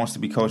LeBron wants to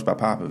be coached by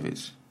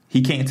Popovich.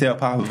 He can't tell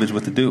Popovich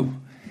what to do.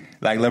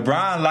 Like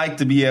LeBron liked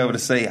to be able to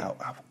say, I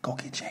go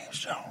get James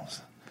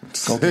Jones.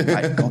 Go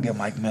get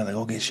Mike Miller.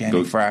 Go get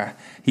Shannon Fry.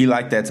 He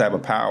liked that type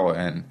of power,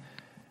 and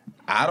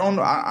I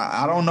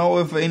don't know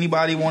if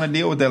anybody want to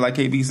deal with that. Like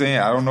KB saying,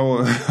 I don't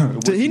know.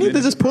 He need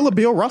to just pull a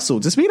Bill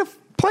Russell. Just be the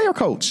player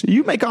coach.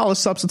 You make all the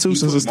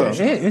substitutions and stuff.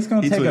 It's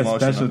going to take a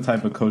special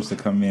type of coach to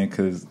come in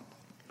because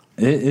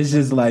it's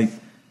just like.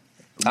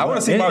 I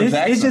want to see Mark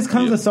Jackson. It just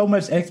comes with so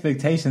much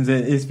expectations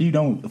that if you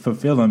don't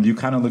fulfill them, you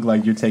kind of look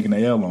like you're taking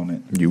the L on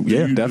it.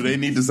 Definitely. Do they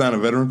need to sign a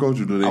veteran coach,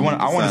 or do they? I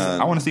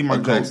want to see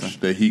Mark Jackson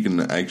that he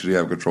can actually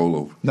have control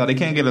over. No, they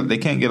can't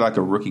get like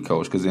a rookie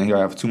coach because then he'll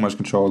have too much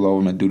control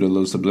over him and do the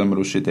little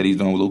subliminal shit that he's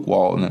doing with Luke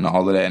Walton and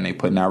all of that. And they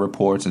putting out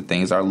reports and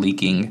things are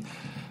leaking.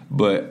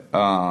 But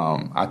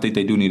I think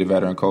they do need a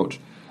veteran coach.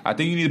 I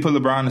think you need to put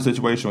LeBron in a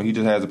situation where he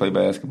just has to play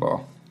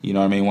basketball. You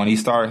know what I mean? When he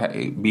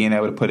started being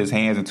able to put his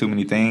hands in too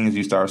many things,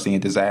 you start seeing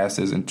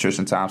disasters and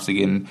Tristan Thompson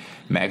getting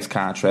max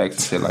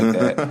contracts and shit like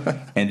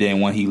that. And then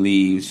when he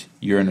leaves,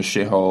 you're in a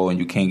shithole and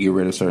you can't get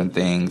rid of certain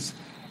things.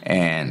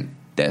 And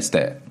that's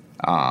that.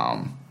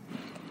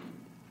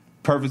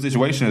 Perfect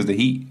situation is the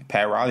Heat.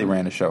 Pat Riley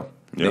ran the show.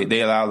 Yep.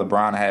 They allow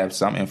LeBron to have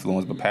some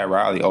influence, but Pat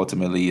Riley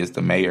ultimately is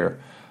the mayor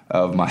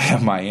of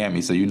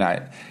Miami. So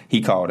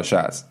he called the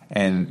shots.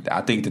 And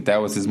I think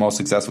that was his most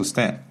successful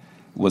stint.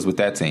 Was with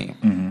that team.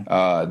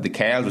 Mm-hmm. The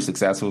Cavs were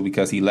successful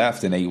because he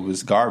left and they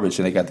was garbage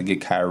and they got to get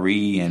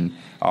Kyrie and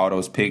all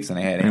those picks and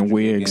they had and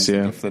Wiggs,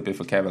 and flip it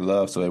for Kevin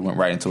Love, so they went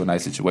right into a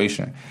nice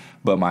situation.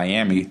 But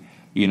Miami,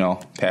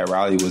 Pat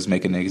Riley was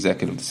making the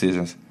executive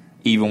decisions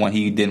even when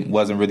he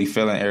wasn't really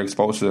feeling Eric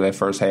Spoelstra that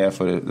first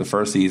half of the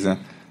first season.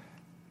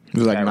 He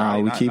was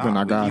like, we keeping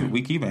our guy.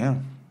 We keeping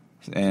him,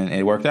 and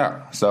it worked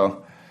out.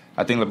 So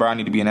I think LeBron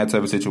need to be in that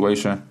type of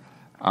situation.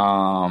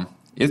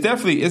 It's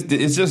definitely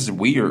it's just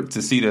weird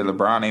to see that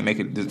LeBron ain't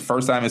making the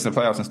first time it's in the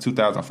playoffs since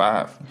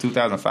 2005.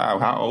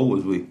 2005, how old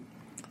was we?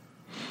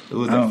 It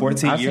was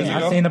 14 years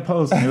ago. I seen the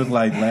post and it was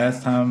like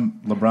last time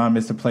LeBron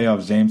missed the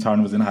playoffs, James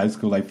Harden was in high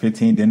school, like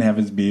 15, didn't have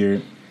his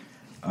beard.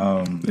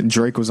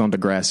 Drake was on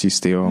Degrassi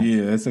still.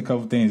 Yeah, it's a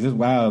couple things. It's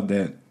wild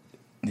that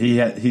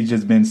he's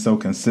just been so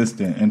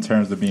consistent in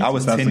terms of being. I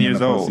was 10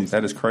 years old.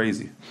 That is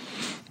crazy.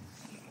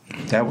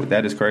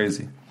 That is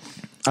crazy.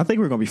 I think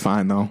we're gonna be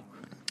fine though.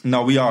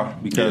 No, we are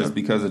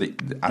because of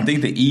I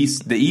think the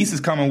East is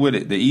coming with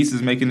it. The East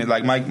is making it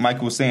like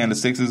Mike was saying, the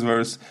Sixers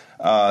versus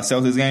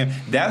Celtics game.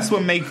 That's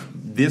what make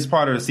this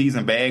part of the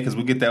season bad, because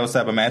we get those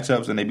type of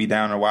matchups and they be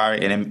down the wire,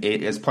 and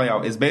it's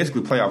playoff. It's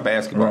basically playoff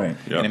basketball, right.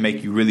 And it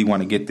make you really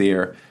want to get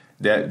there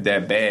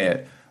that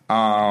bad.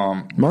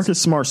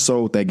 Marcus Smart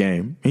sold that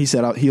game. He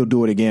said he'll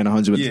do it again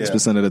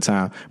 100% of the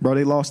time. Bro,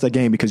 they lost that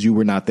game because you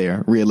were not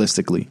there.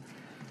 Realistically,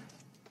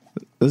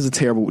 there's a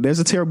terrible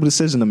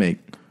decision to make.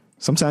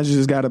 Sometimes you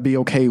just got to be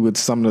okay with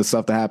some of the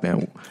stuff that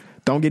happened.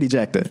 Don't get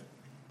ejected.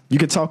 You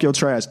can talk your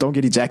trash. Don't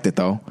get ejected,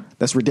 though.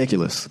 That's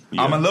ridiculous.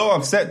 Yeah. I'm a little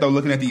upset, though,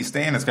 looking at these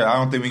standings, because I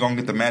don't think we're going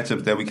to get the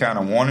matchups that we kind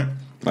of wanted.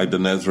 Like the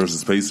Nets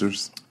versus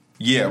Pacers?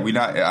 Yeah,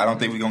 I don't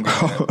think we're going to get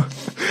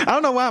that. I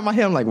don't know why in my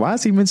head I'm like, why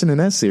is he mentioning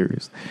that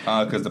series?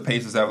 Because the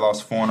Pacers have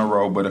lost 4 in a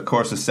row, but, of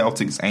course, the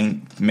Celtics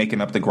ain't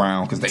making up the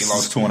ground because they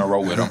lost 2 in a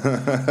row with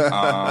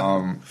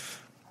them.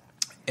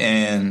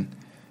 And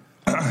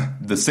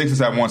the Sixers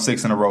have won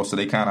 6 in a row, so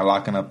they kind of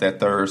locking up that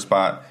third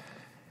spot.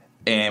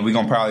 And we're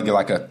going to probably get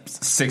like a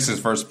Sixers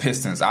versus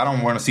Pistons. I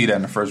don't want to see that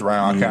in the first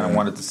round. I kind of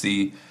wanted to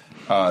see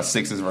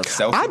Sixers versus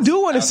Celtics. I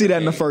do want to see that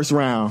in the first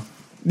round.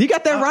 You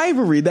got that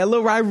rivalry, that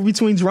little rivalry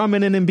between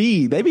Drummond and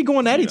Embiid. They be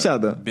going at each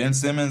other. Ben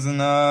Simmons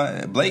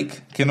and Blake,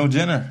 Kendall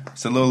Jenner.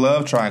 It's a little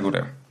love triangle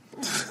there.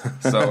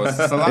 So it's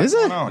a lot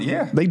going on.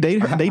 Yeah. They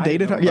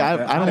dated her.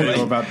 Yeah, I don't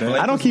know about that.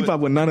 I don't keep up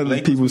with none of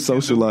the people's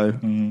social life.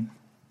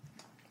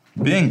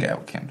 Mm-hmm. Ben got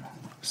with Kendall.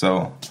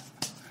 So,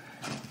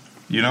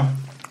 you know.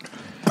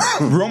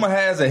 Rumor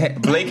has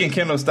it Blake and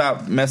Kendall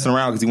stopped messing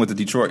around because he went to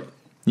Detroit.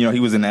 You know, he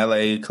was in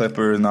L.A.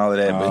 Clippers and all of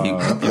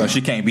that, but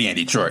she can't be in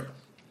Detroit.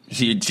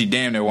 She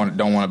damn near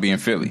don't want to be in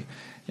Philly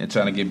and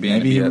trying to get Ben.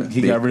 Maybe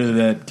he got rid of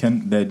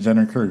that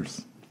Jenner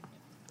curse,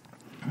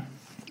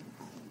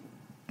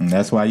 and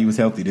that's why he was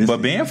healthy.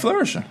 But Ben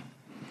flourishing.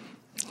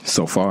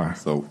 So far.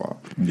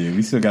 Yeah,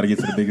 we still got to get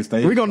to the biggest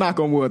stage. We're going to knock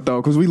on wood,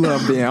 though, because we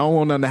love Ben. I don't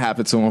want nothing to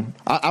happen to him.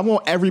 I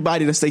want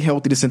everybody to stay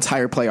healthy this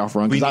entire playoff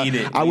run. We need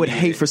it. I would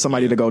hate for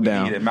somebody to go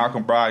down. We need it.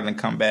 Malcolm Brogdon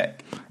come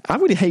back. I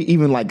would hate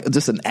even like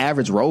just an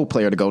average role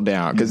player to go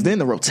down, because then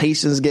the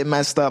rotations get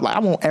messed up. Like, I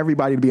want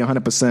everybody to be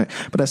 100%,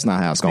 but that's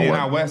not how it's going to work.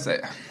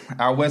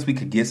 Out west, we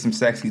could get some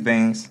sexy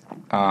things.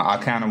 I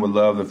kind of would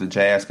love if the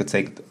Jazz could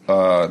take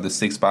the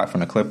 6th spot from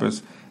the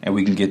Clippers, and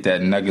we can get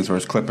that Nuggets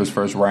versus Clippers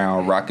first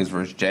round, Rockets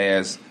versus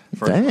Jazz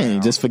first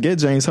round. Just forget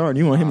James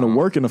Harden. You want him to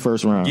work in the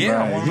first round. Yeah,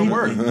 right. I want him to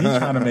work. He's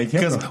trying to make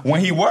him. Because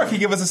when he work, he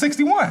give us a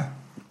 61.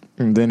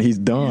 And then he's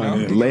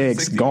done.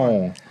 Legs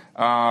gone.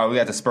 We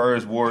got the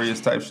Spurs,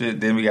 Warriors type shit.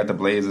 Then we got the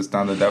Blazers,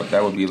 Thunder.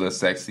 That would be a little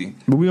sexy.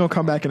 But we're going to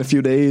come back in a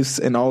few days,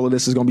 and all of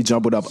this is going to be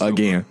jumbled up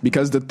again.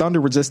 Because the Thunder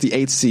were just the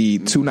 8th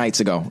seed 2 nights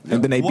ago.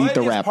 And then they beat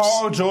the Raps. What is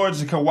Paul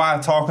George and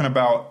Kawhi talking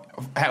about?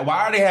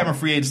 Why are they having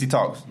free agency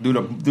talks? Do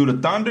the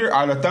Thunder?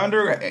 Are the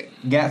Thunder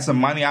got some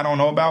money I don't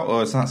know about,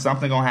 or is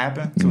something gonna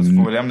happen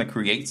for them to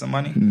create some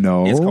money?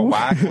 No. Is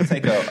Kawhi gonna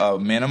take a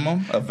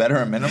minimum, a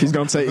veteran minimum? He's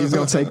gonna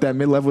take that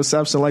mid-level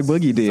exception like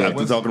Boogie did.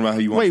 After talking about how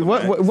you want.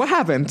 Wait, what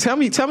happened? Tell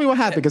me what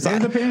happened. Because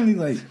apparently,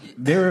 like,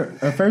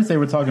 at first they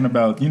were talking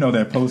about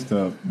that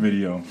post-up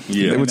video,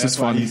 which is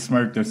funny. He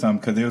smirked or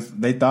something because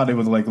they thought it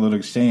was like a little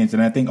exchange,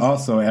 and I think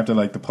also after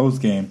like the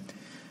post game.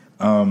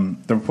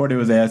 The reporter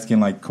was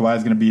asking, like,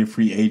 Kawhi's going to be a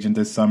free agent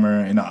this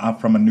summer and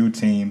from a new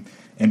team.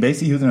 And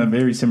basically he was in a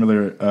very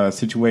similar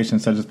situation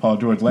such as Paul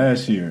George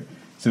last year.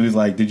 So he's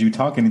like, did you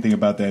talk anything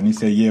about that? And he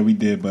said, yeah, we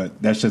did,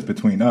 but that's just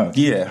between us.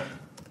 Yeah.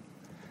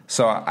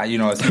 So,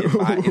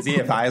 is he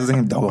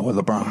advising don't with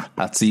LeBron?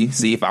 I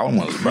see if I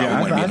want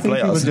LeBron. I think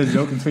he was just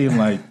joking to him,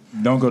 like,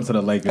 don't go to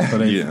the Lakers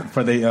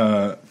for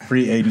the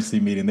free agency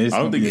meeting. I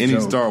don't think any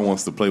star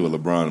wants to play with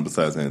LeBron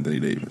besides Anthony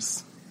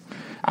Davis.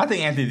 I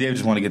think Anthony Davis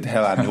just want to get the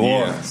hell out of New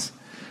Orleans.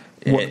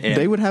 Well,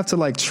 they would have to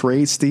like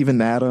trade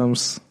Steven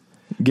Adams,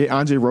 get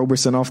Andre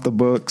Roberson off the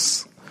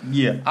books.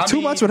 Yeah,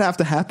 too much would have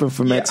to happen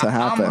for that to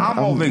happen. I'm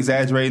over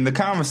exaggerating. The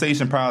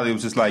conversation probably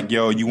was just like,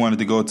 "Yo, you wanted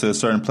to go to a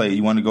certain place.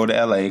 You wanted to go to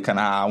LA. Kind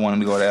of how I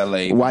wanted to go to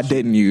LA. Why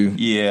didn't you?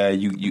 Yeah,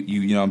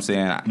 you know what I'm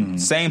saying. Mm-hmm.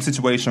 Same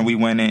situation we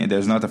went in.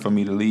 There's nothing for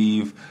me to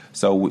leave.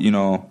 So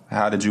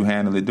how did you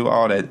handle it? Do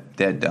all that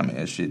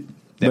dumbass shit.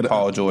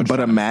 Paul George. But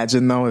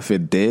imagine though if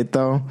it did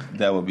though,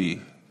 that would be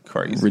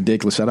crazy.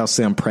 Ridiculous. Shout out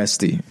Sam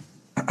Presti.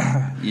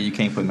 Yeah, you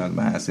can't put nothing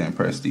behind Sam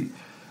Presti.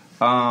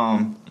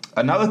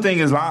 Another thing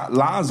is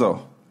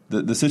Lonzo.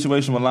 The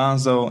situation with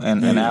Lonzo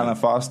and Alan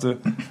Foster.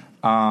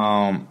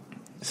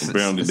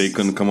 Apparently they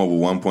couldn't come up with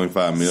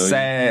 $1.5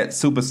 million.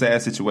 Super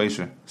sad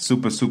situation.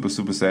 Super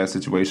sad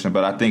situation.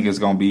 But I think it's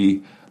going to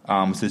be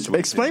a situation.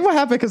 Explain what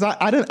happened, because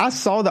I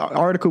saw the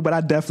article, but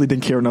I definitely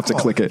didn't care enough to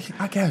click it.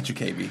 I got you,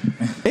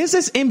 KB. Is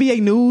this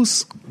NBA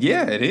news?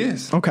 Yeah, it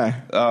is. Okay.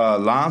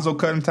 Lonzo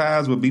cutting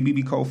ties with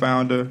BBB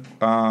co-founder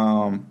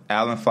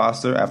Alan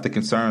Foster after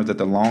concerns that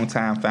the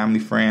longtime family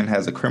friend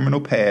has a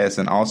criminal past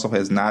and also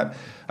has not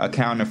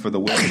accounted for the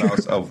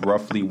whereabouts of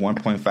roughly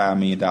 $1.5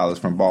 million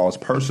from Ball's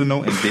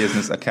personal and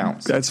business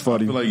accounts. That's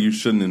funny. I feel like you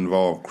shouldn't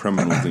involve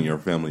criminals in your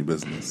family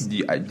business.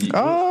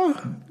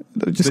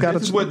 just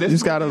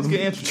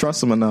gotta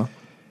trust him enough.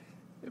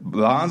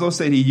 Lonzo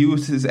said he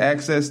used his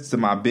access to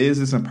my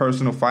business and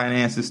personal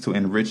finances to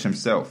enrich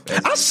himself.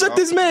 I shook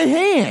this man's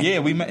hand. Yeah,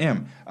 we met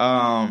him.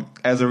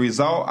 As a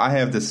result, I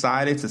have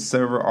decided to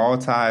sever all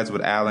ties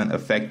with Allen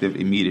effective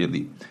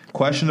immediately.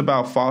 Questions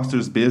about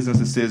Foster's business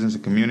decisions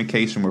and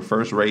communication were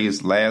first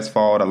raised last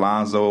fall to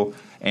Lonzo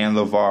and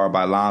LeVar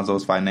by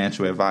Lonzo's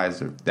financial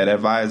advisor. That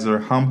advisor,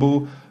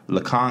 Humble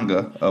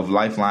Lakanga of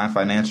Lifeline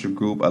Financial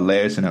Group,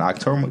 alleged in an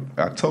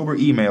October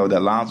email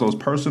that Lonzo's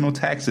personal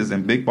taxes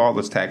and Big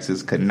Baller's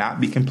taxes could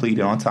not be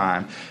completed on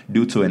time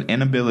due to an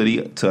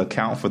inability to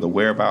account for the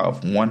whereabouts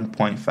of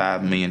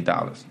 $1.5 million.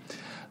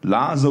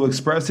 Lonzo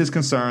expressed his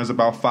concerns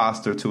about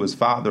Foster to his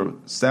father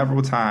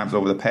several times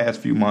over the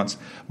past few months,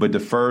 but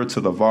deferred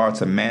to LeVar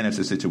to manage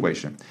the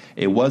situation.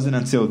 It wasn't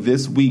until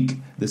this week,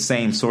 the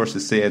same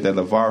sources said, that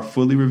LeVar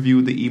fully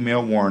reviewed the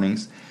email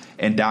warnings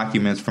and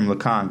documents from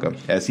Lakanga,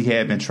 as he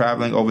had been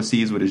traveling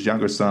overseas with his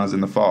younger sons in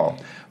the fall.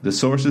 The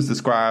sources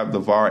described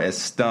LeVar as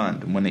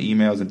stunned when the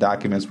emails and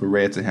documents were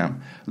read to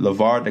him.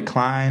 LeVar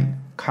declined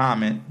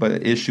comment,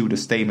 but issued a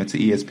statement to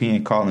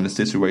ESPN calling the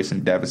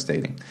situation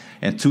devastating.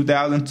 In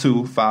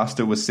 2002,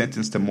 Foster was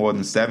sentenced to more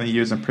than 7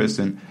 years in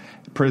prison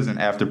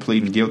after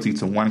pleading guilty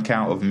to 1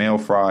 count of mail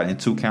fraud and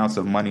 2 counts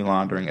of money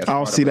laundering.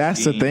 That's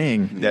the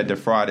thing. That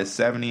defrauded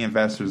 70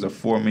 investors of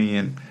 $4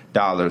 million,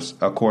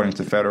 according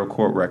to federal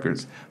court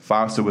records.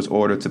 Foster was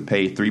ordered to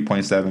pay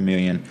 $3.7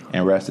 million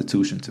in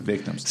restitution to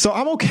victims. So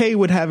I'm okay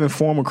with having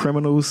former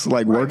criminals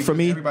work for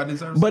me,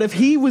 but if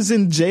he was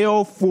in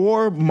jail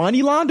for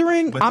money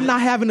laundering, I'm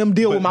not having them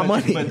deal with my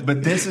money.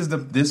 But this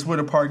is where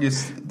the part gets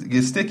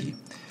sticky.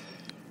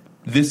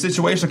 This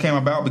situation came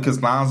about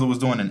because Lonzo was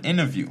doing an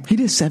interview. He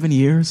did 7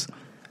 years.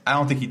 I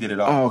don't think he did it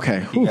all. Oh,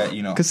 okay.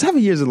 Because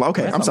 7 years is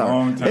okay. I'm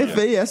sorry.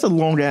 That's a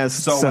long ass.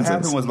 So sentence. What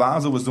happened was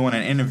Lonzo was doing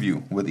an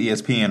interview with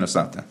ESPN or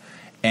something,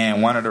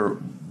 and one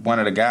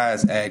of the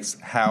guys asked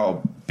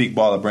how Big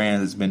Baller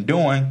Brands has been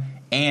doing,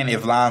 and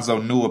if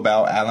Lonzo knew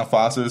about Allen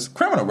Foster's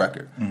criminal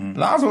record. Mm-hmm.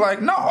 Lonzo was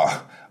like, no,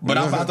 but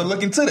I'm about to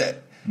look into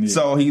that. Yeah.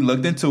 So he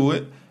looked into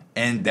it.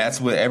 And that's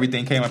where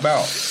everything came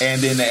about. And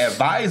then the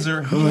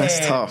advisor,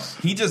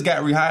 he just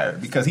got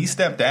rehired because he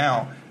stepped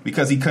down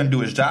because he couldn't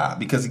do his job.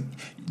 Because,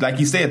 like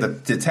you said,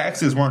 the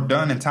taxes weren't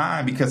done in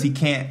time because he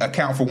can't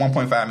account for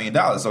 $1.5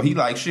 million. So he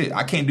like, shit,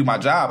 I can't do my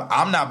job.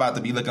 I'm not about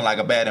to be looking like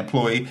a bad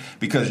employee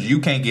because you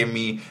can't give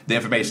me the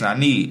information I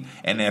need.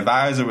 And the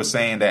advisor was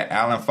saying that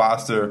Allen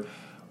Foster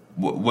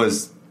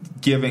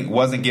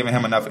wasn't giving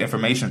him enough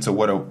information to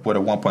what a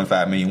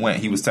 1.5 million went.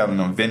 He was telling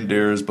them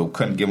vendors, but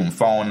couldn't give them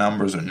phone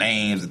numbers or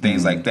names and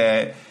things like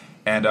that.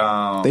 And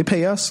they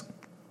pay us?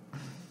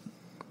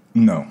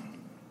 No.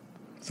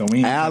 So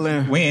we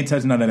ain't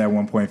touching none of that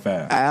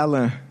 1.5.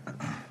 Allen.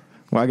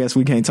 Well, I guess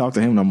we can't talk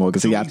to him no more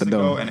because he got the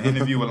dough. In an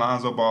interview with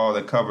Lonzo Ball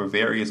that covered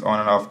various on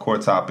and off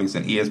court topics,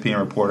 an ESPN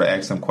reporter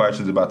asked him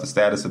questions about the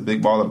status of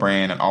Big Baller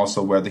Brand and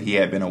also whether he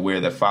had been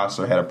aware that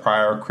Foster had a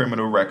prior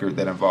criminal record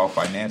that involved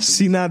financial.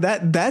 See, now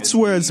that's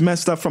where it's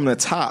messed up from the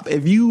top.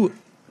 If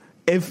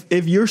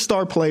your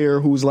star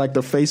player who's like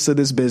the face of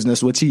this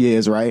business, which he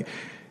is, right,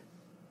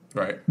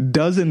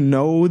 doesn't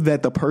know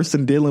that the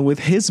person dealing with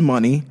his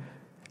money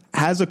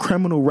has a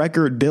criminal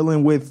record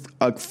dealing with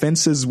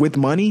offenses with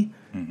money.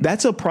 Mm-hmm.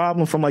 That's a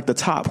problem from the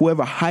top,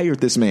 whoever hired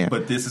this man.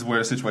 But this is where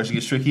the situation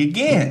gets tricky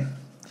again.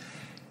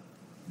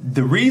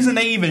 The reason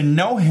they even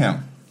know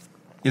him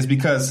is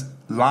because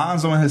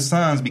Lonzo and his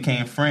son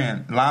became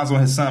friends in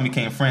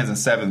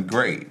 7th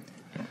grade.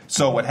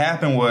 So what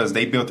happened was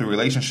they built a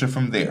relationship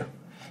from there.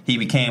 He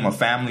became a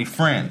family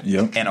friend.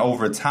 Yep. And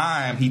over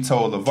time, he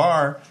told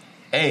LeVar,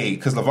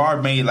 because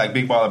LeVar made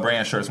Big Baller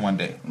Brand shirts one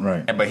day.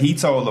 Right. But he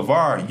told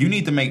LeVar, you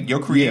need to make your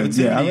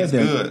creativity is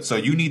good. So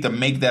you need to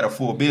make that a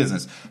full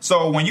business.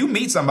 So when you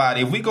meet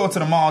somebody, if we go to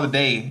the mall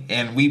today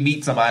and we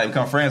meet somebody,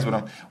 become friends with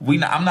them,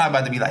 I'm not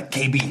about to be like,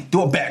 KB,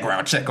 do a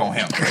background check on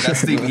him.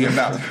 That's Steve here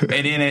about.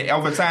 And then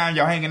over time,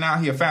 y'all hanging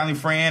out, he a family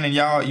friend, and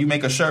you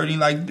make a shirt,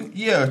 and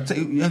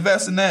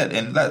invest in that,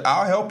 and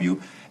I'll help you.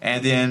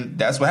 And then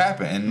that's what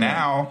happened. And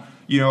now,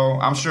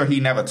 I'm sure he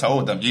never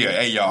told them,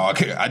 hey, y'all,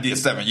 I did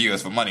 7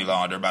 years for money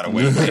laundering, by the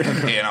way,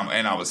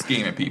 and I was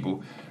scheming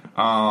people.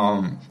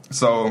 But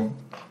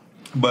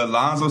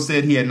Lonzo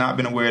said he had not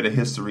been aware of the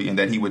history and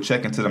that he would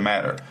check into the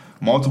matter.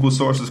 Multiple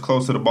sources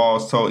close to the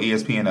balls told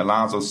ESPN that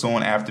Lonzo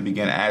soon after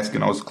began asking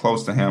those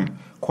close to him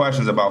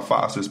questions about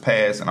Foster's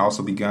past and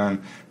also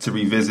begun to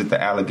revisit the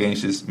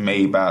allegations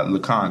made by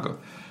Lakanga.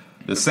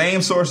 The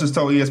same sources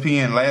told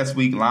ESPN last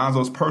week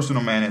Lonzo's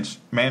personal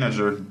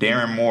manager,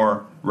 Darren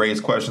Moore,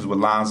 raised questions with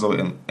Lonzo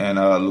and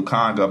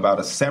Lakanga about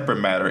a separate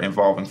matter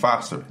involving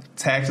Foster.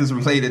 Taxes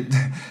related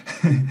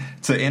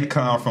to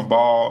income from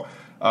Ball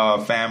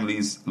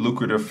family's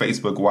lucrative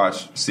Facebook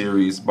Watch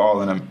series,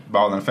 Ball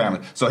and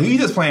Family. So he's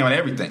just playing with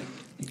everything.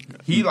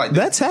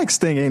 That tax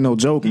thing ain't no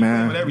joke,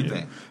 man. With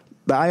everything.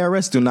 The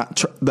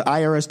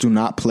IRS do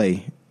not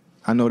play.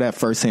 I know that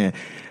firsthand.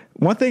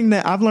 One thing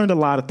that I've learned a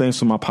lot of things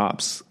from my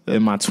pops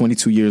in my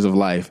 22 years of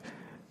life.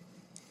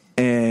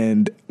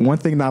 And one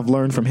thing that I've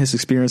learned from his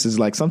experience is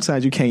like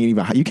sometimes you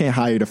can't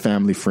hire the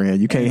family friend.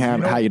 You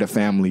can't hire the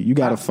family. You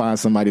got to find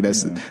somebody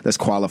that's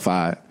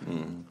qualified.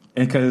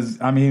 And because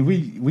I mean,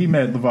 we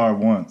met LeVar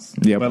once,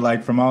 but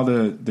like from all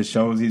the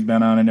shows he's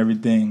been on and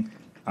everything,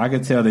 I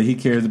could tell that he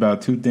cares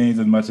about two things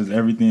as much as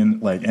everything,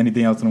 like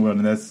anything else in the world,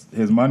 and that's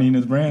his money and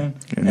his brand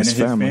and his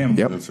family.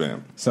 Yep. His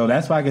family. So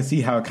that's why I can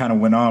see how it kind of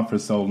went on for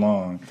so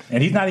long.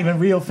 And he's not even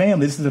real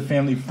family. This is a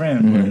family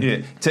friend.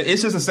 Yeah,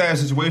 it's just a sad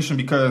situation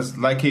because,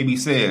 like KB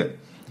said,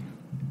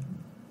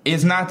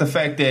 it's not the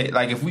fact that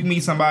like if we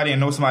meet somebody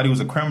and know somebody who's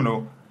a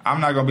criminal,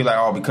 I'm not gonna be like,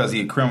 oh, because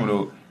he's a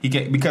criminal. He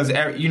can, because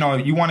you know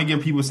you want to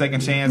give people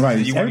second chances.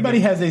 Right. Everybody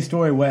has a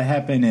story what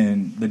happened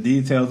and the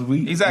details.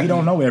 We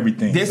don't know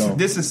everything.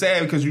 This is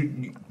sad because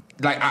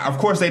of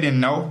course they didn't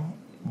know,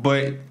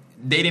 but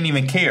they didn't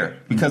even care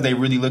because they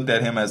really looked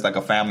at him as like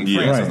a family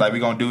friend. So it's like we're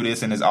gonna do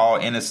this and it's all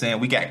innocent.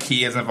 We got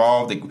kids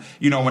involved.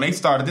 You know, when they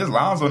started this,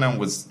 Lonzo and them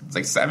was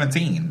like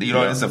 17. You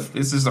know, it's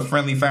just a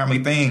friendly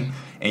family thing,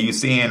 and you're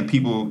seeing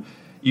people,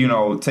 you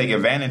know, take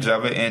advantage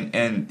of it,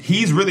 and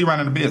he's really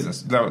running the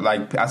business.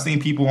 Like I've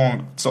seen people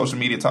on social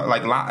media talk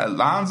like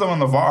Lonzo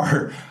and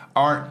LeVar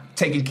aren't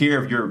taking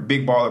care of your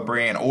big baller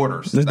brand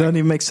orders. This doesn't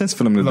even make sense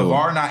for them to do.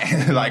 LeVar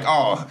not like,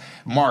 oh,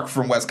 Mark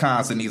from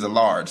Wisconsin needs a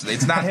large.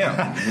 It's not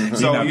him.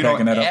 So you know,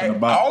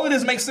 all of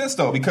this makes sense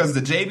though because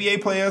the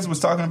JBA players was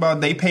talking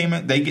about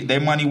their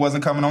money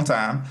wasn't coming on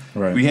time.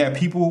 Right. We had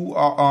people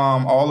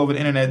all over the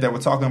internet that were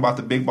talking about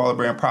the big baller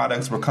brand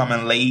products were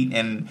coming late,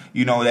 and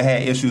you know they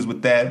had issues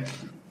with that.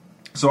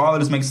 So all of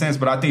this makes sense,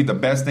 but I think the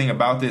best thing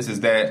about this is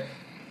that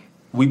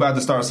we about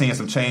to start seeing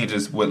some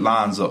changes with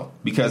Lonzo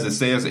because it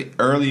says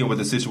earlier with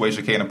the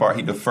situation came apart,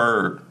 he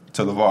deferred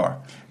to LeVar.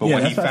 But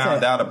when he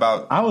found out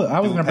about, I was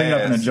going to bring it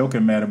up in a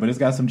joking matter, but it's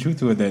got some truth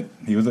to it that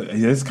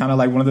it's kind of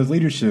like one of those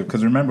leadership.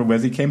 Because remember,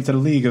 as he came to the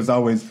league, it was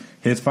always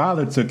his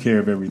father took care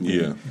of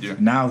everything. Yeah.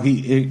 Now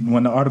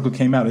when the article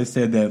came out, it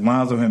said that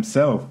Lonzo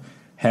himself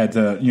had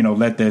to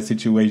let that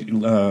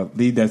situation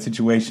lead that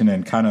situation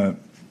and kind of.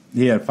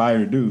 He had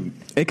fired dude.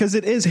 Because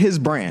it is his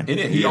brand. It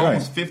is. He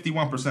almost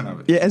 51% of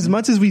it. Yeah, as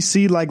much as we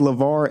see like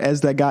LeVar as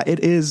that guy,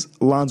 it is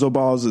Lonzo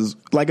Ball's.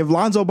 Like if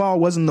Lonzo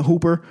Ball wasn't the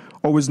hooper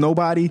or was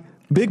nobody,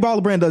 Big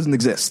Baller Brand doesn't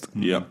exist.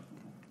 Yeah.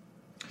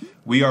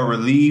 We are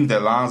relieved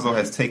that Lonzo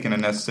has taken the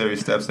necessary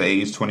steps at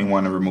age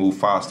 21 to remove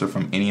Foster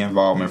from any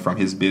involvement from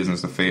his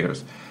business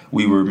affairs.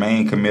 We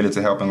remain committed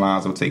to helping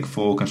Lonzo take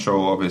full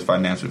control of his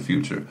financial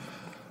future.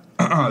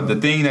 The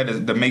thing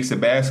that makes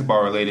it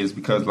basketball related is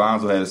because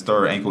Lonzo had a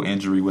third ankle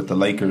injury with the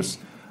Lakers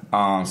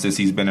since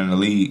he's been in the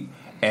league,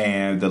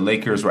 and the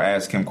Lakers were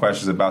asking him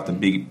questions about the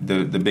big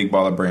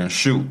baller brand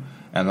shoe,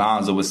 and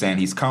Lonzo was saying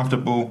he's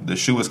comfortable, the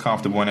shoe is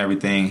comfortable and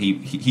everything.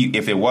 He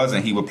if it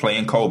wasn't, he would play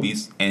in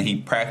Kobe's and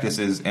he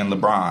practices in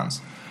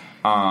LeBron's.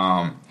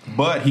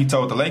 But he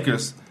told the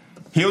Lakers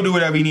he'll do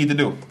whatever he need to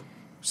do.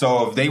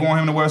 So if they want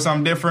him to wear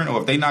something different,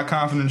 or if they not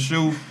confident in the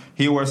shoe,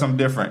 he'll wear something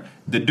different.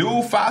 The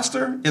dude,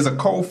 Foster, is a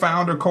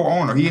co-founder,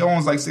 co-owner. He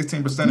owns like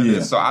 16% of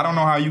this. So I don't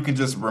know how you can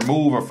just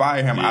remove or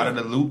fire him out of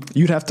the loop.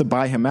 You'd have to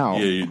buy him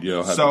out.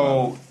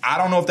 So I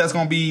don't know if that's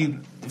going to be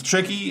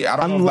tricky. I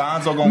don't know if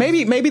Lonzo going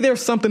to... Maybe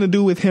there's something to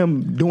do with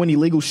him doing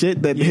illegal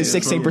shit that his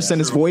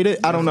 16% is voided.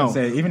 I don't know.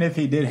 Even if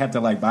he did have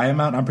to like buy him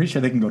out, I'm pretty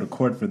sure they can go to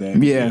court for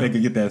that. Yeah. They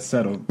could get that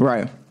settled.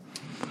 Right.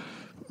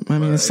 I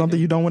mean, it's something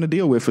you don't want to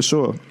deal with for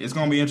sure. It's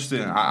going to be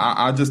interesting.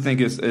 I just think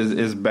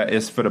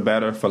it's for the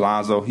better for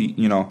Lonzo. He,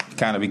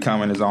 kind of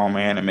becoming his own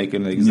man and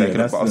making the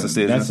executive boss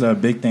decisions. That's a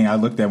big thing I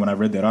looked at when I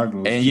read that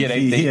article. And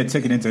he had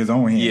took it into his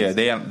own hands.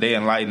 Yeah, they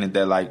enlightened it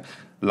that like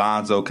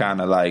Lonzo kind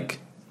of like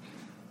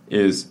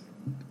is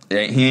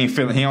he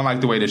don't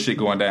like the way this shit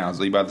going down.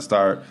 So he about to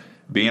start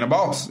being a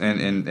boss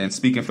and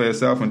speaking for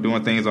himself and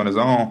doing things on his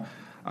own.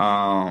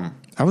 I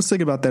was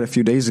thinking about that a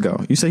few days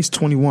ago. You say he's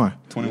 21.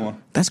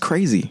 21. That's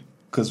crazy.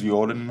 Because you're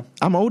older than him?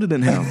 I'm older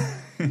than him.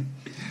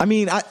 I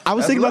mean, I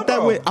was thinking about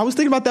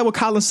that with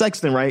Colin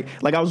Sexton, right?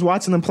 Like I was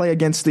watching them play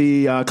against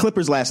the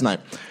Clippers last night.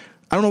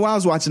 I don't know why I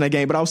was watching that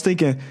game, but I was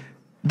thinking,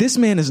 this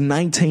man is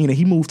 19 and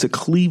he moved to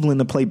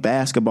Cleveland to play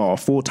basketball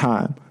full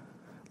time.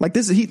 Like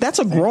that's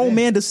a grown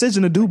man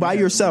decision to do by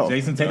yourself.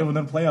 Jason Tatum in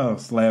the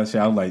playoffs last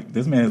year, I was like,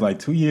 this man is like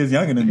 2 years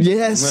younger than me.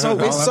 Yeah, it's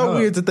so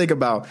weird to think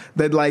about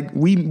that. Like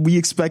we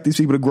expect these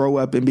people to grow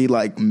up and be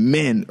like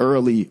men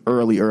early.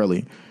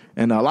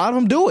 And a lot of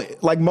them do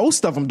it. Like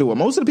most of them do it.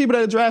 Most of the people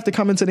that are drafted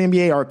come into the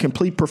NBA are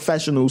complete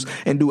professionals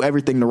and do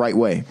everything the right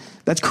way.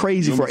 That's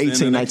crazy for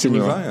 18,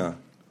 19-year-old.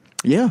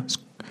 Yeah.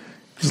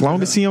 As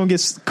long as he don't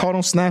get caught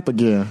on snap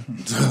again.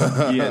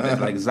 Yeah,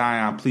 like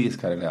Zion, please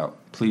cut it out.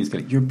 Please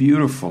cut it. You're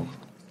beautiful.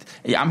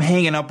 Yeah, I'm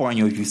hanging up on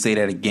you if you say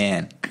that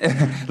again.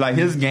 Like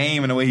his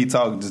game and the way he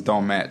talks just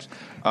don't match.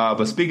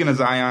 But speaking of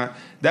Zion,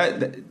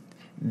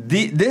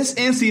 this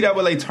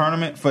NCAA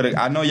tournament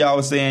I know y'all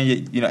was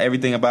saying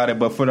everything about it,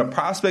 but for the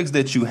prospects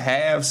that you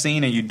have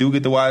seen and you do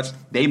get to watch,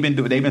 they've been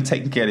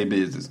taking care of their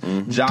business.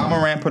 Mm-hmm. Ja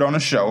Morant put on a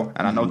show,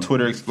 and I know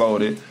Twitter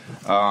exploded,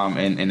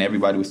 and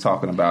everybody was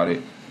talking about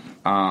it.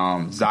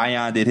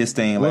 Zion did his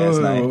thing last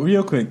night.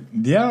 Real quick,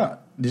 yeah.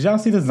 Did y'all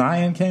see the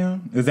Zion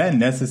cam? Is that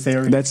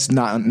necessary? That's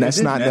not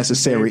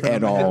necessary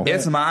at all.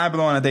 It's mind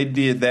blowing that they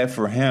did that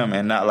for him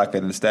and not like a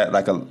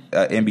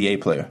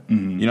NBA player.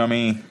 Mm-hmm. You know what I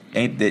mean?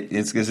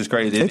 It's just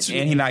crazy.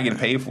 And he's not getting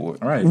paid for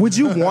it. Right. Would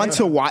you want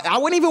to watch? I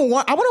wouldn't even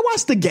want. I want to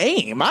watch the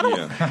game. I don't.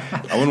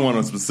 Yeah. I wouldn't want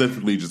to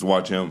specifically just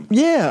watch him.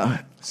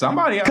 Yeah.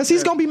 Somebody, because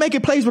he's gonna be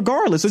making plays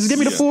regardless. So just give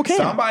me the full camp.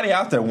 Somebody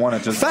out there want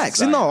to just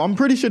facts. No, I'm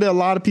pretty sure there are a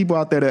lot of people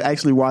out there that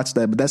actually watch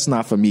that, but that's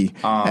not for me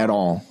at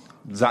all.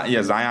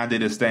 Zion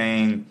did his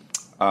thing.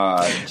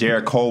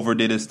 Jared Culver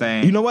did his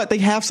thing. You know what? They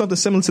have something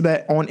similar to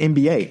that on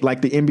NBA,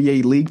 like the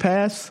NBA League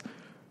Pass.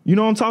 You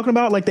know what I'm talking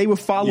about? Like they would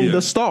follow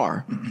the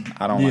star.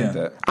 I don't like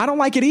that. I don't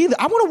like it either.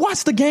 I want to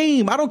watch the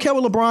game. I don't care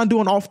what LeBron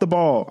doing off the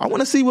ball. I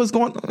want to see what's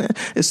going on.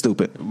 It's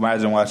stupid.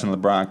 Imagine watching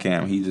LeBron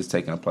cam. He's just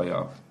taking a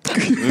playoff.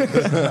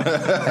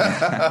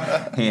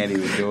 He ain't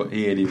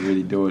even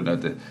really doing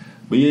nothing.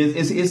 But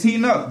it's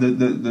heating up.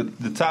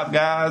 The top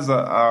guys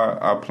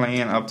are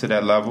playing up to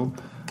that level.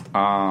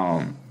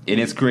 And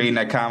it's creating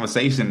that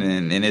conversation,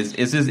 and it's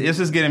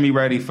just getting me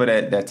ready for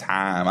that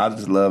time. I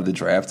just love the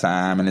draft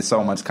time, and there's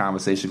so much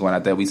conversation going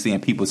out there. We seeing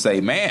people say,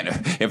 "Man,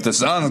 if the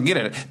Suns get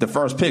it, the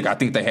first pick, I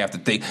think they have to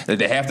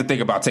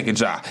think about taking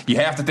Ja. You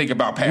have to think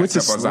about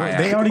passing up on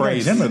Zion." They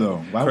already got Jimmer though.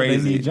 Why would they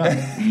need Ja?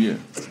 Yeah,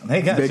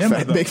 they got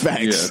Jimmer. Big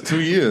facts. Yeah,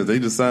 2 years. They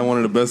just signed one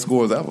of the best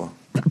scores ever.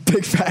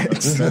 Big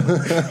facts.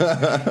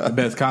 The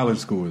best college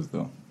scores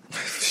though.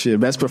 Shit,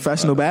 best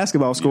professional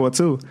basketball scorer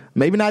too.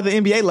 Maybe not the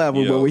NBA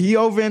level, but when he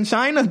over in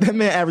China, that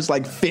man averaged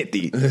like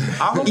 50. I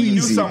hope he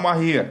do something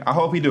while he here. I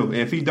hope he do.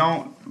 If he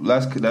don't,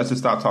 let's just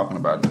stop talking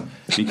about it.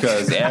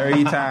 Because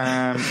every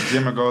time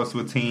Jimmer goes to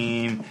a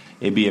team,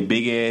 it'd be a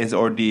big ass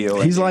ordeal.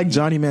 He's like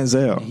Johnny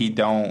Manziel. He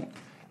don't.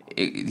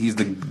 He's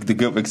the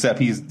good, except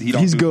he's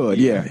good.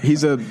 Yeah,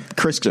 he's a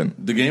Christian.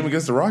 The game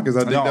against the Rockets,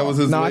 I think that was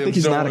his. No, way I think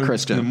he's not a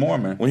Christian. The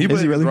Mormon. When he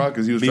played against the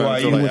Rockets, he was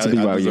trying to feel like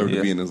I deserve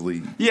to be in this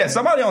league. Yeah,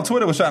 somebody on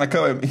Twitter was trying to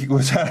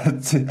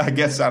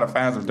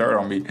find some dirt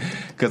on me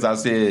because I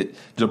said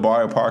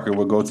Jabari Parker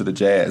would go to the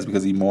Jazz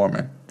because he's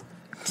Mormon.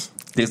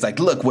 It's like,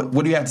 look, what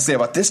do you have to say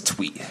about this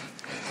tweet?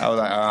 I was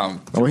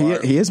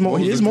like, he is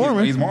Mormon. He's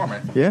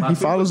Mormon. Yeah, he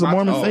follows the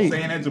Mormon faith.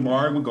 Saying that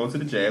Jabari would go to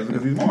the Jazz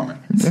because he's Mormon.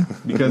 Yeah.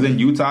 Because in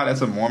Utah, that's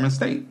a Mormon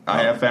state.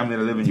 I have family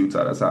that live in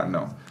Utah. That's how I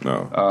know.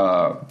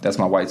 No. That's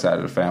my white side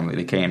of the family.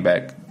 They came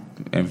back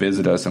and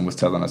visited us and was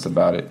telling us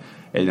about it.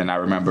 And then I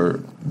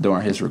remember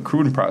during his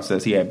recruiting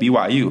process, he had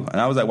BYU.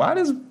 And I was like, why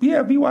does he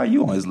have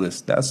BYU on his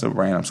list? That's a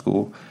random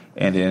school.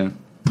 And then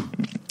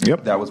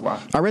that was why.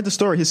 I read the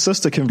story. His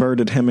sister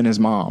converted him and his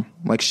mom.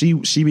 Like she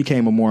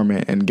became a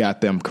Mormon and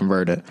got them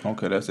converted.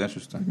 Okay, that's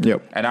interesting.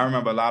 Yep. And I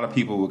remember a lot of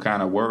people were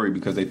kind of worried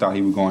because they thought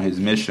he would go on his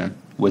mission,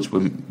 which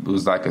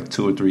was like a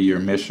 2 or 3 year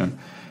mission,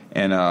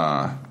 and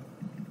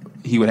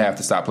he would have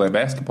to stop playing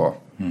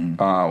basketball,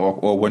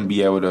 or wouldn't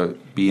be able to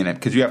be in it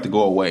because you have to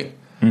go away.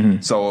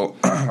 Mm-hmm. So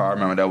I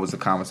remember that was a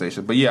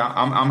conversation. But yeah,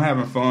 I'm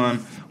having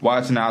fun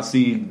watching. I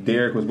see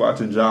Derek was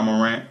watching Ja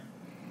Morant.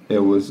 It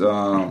was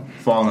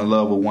falling in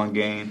love with one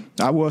game.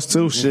 I was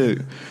too.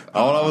 Shit.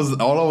 All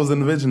I was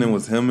envisioning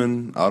was him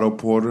and Otto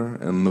Porter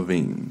and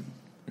Levine.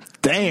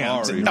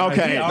 Damn.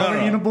 Okay.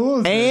 Already in the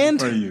Bulls. And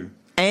for you.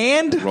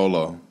 And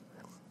Rolo.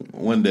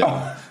 Wendell.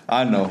 Oh.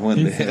 I know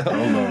Wendell.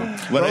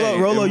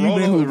 Rolo, you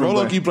been hooping.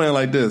 Rolo keep playing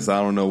like this. I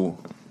don't know.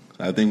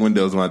 I think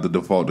Wendell's going to have to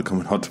default to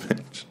coming off the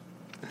bench.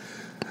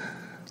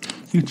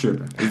 You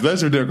tripping.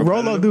 Especially Derek.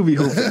 Rolo do be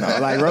hooping.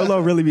 Like Rolo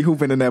really be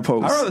hooping in that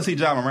post. I'd rather see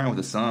Ja Morant with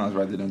the Suns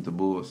rather than the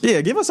Bulls.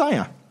 Yeah, give us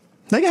Zion.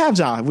 They can have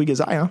Ja if we get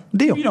Zion.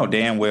 Deal. You know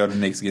damn well the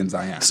Knicks getting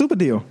Zion. Super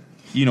deal.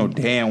 You know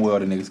damn well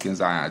the Knicks getting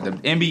Zion. The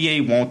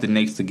NBA want the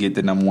Knicks to get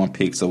the number 1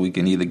 pick so we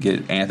can either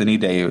get Anthony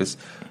Davis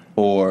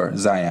or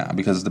Zion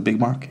because it's the big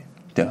market.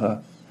 Duh.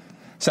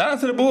 Shout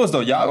out to the Bulls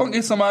though. Y'all gonna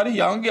get somebody.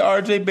 Y'all gonna get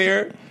RJ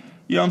Barrett.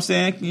 You know what I'm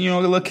saying? You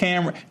know, a little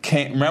Cam.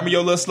 Remember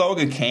your little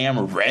slogan?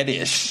 Cam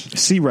Reddish.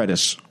 C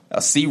Reddish.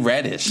 A C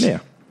Reddish.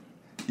 Yeah.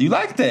 You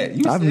like that?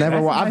 I've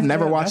never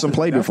watched him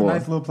play before.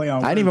 Nice little play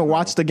on I didn't even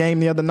watch the game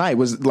the other night. It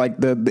was like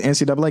the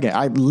NCAA game.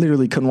 I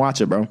literally couldn't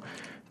watch it, bro.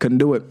 Couldn't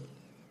do it.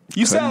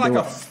 You sound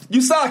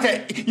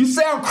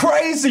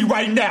crazy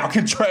right now,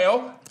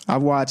 Contrail. I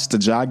watched the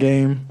Ja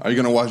game. Are you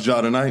gonna watch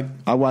Ja tonight?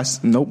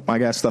 Nope. I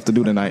got stuff to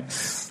do tonight.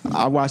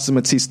 I watched the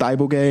Matisse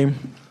Thybulle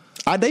game.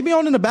 They be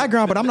on in the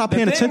background, but I'm not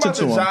paying attention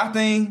to them. The Ja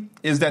thing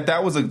is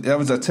that was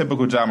a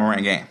typical Ja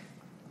Morant game.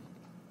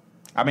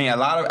 I mean,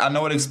 I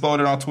know it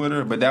exploded on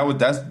Twitter, but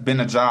that's been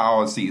a Ja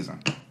all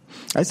season.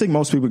 I think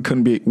most people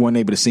weren't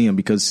able to see him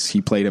because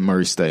he played at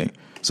Murray State.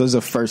 So it's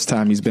the first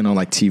time he's been on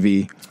like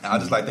TV. I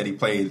just like that he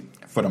played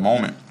for the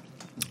moment.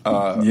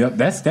 Yep,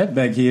 that step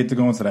back he had to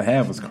go into the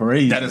half was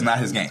crazy. That is not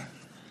his game.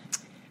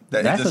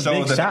 That's a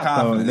big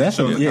shot, though. That's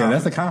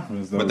a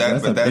confidence, though.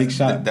 That's a big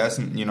shot. That's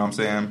you know what I'm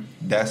saying.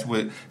 That's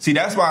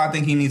why I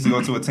think he needs to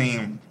go to a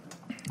team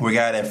where he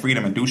got that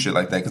freedom and do shit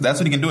like that because that's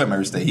what he can do at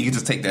Murray State. He can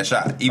just take that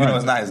shot, even though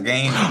it's not his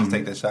game. He can just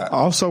take that shot. I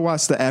also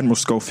watched the Admiral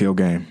Schofield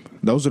game.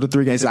 Those are the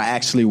 3 games that I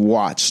actually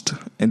watched,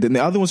 and then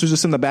the other ones were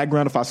just in the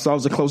background. If I saw it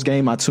was a close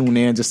game, I tuned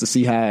in just to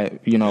see how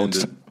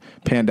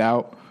panned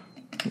out.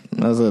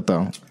 That's it,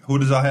 though. Who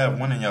does y'all have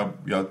winning your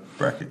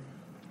bracket?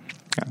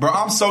 Bro,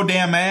 I'm so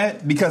damn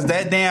mad because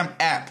that damn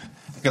app.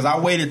 Because I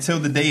waited till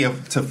the day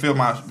to fill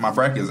my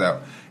brackets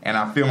out, and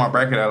I filled my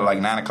bracket at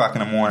like 9 o'clock in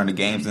the morning. The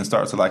games didn't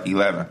start till like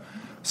 11.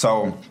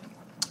 So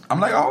I'm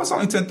like, oh, it's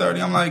only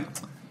 10:30. I'm like,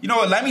 you know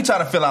what? Let me try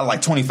to fill out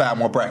like 25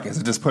 more brackets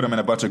and just put them in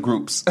a bunch of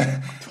groups.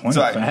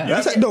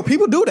 25. No,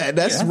 people do that.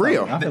 That's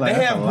real. I feel like They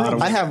that's have a lot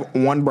of I have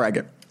one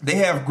bracket. They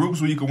have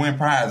groups where you can win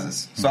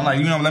prizes. So I'm like,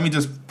 you know, let me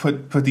just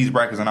put these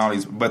brackets in all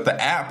these. But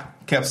the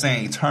app kept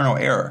saying eternal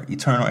error.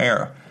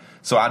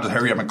 So I just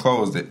hurried up and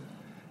closed it.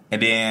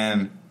 And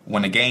then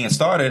when the game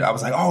started, I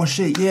was like, oh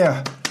shit,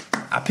 yeah.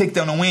 I picked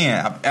them to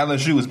win.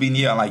 LSU was beating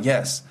Yale. I'm like,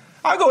 yes.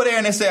 I go there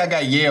and they say I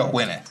got Yale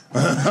winning.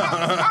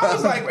 I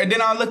was like, and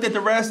then I looked at the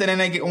rest, and then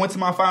they went to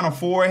my Final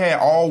Four. It had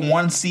all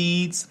 1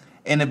 seeds,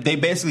 and they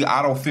basically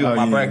auto-filled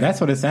my bracket.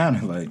 That's what it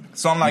sounded like.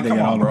 So I'm like, come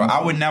on, bro.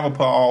 I would never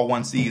put all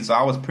 1 seeds, so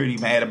I was pretty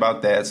mad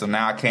about that. So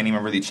now I can't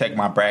even really check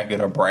my bracket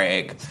or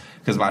brag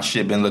because my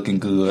shit been looking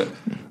good.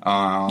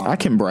 I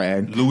can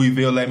brag.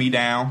 Louisville let me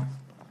down.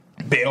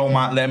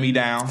 Belmont let me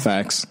down.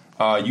 Facts.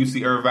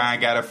 UC Irvine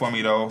got it for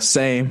me, though.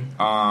 Same.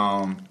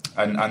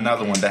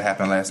 Another one that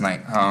happened last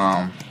night.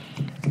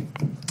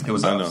 It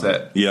was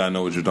upset. Yeah, I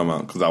know what you're talking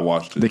about because I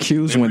watched it. The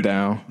Qs went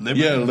down.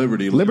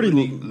 Liberty.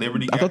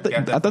 I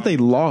thought they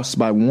lost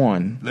by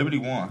 1. Liberty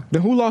won.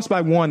 Then who lost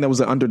by 1 that was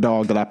an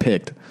underdog that I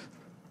picked?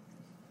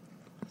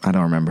 I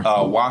don't remember.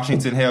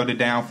 Washington held it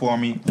down for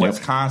me.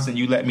 Wisconsin,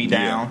 you let me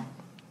down.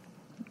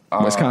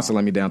 Wisconsin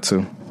let me down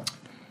too.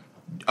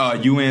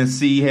 UNC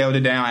held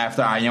it down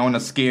after Iona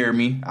scared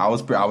me. I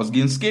was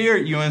getting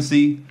scared.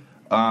 UNC.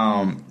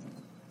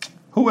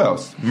 Who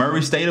else?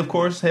 Murray State, of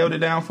course, held it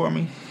down for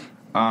me.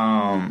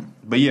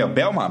 But yeah,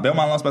 Belmont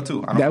lost by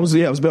 2. It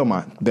was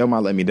Belmont.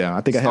 Belmont let me down.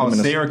 I think I had them in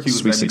Syracuse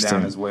Sweet let 16 me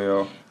down as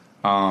well.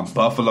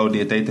 Buffalo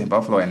did. They think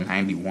Buffalo had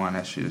 91.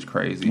 That shit is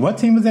crazy. What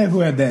team was that? Who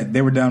had that?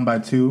 They were down by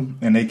 2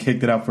 and they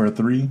kicked it out for a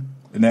 3,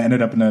 and that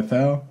ended up in the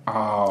FL.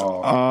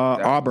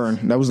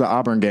 Auburn. That was the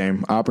Auburn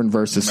game. Auburn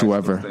versus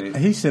whoever.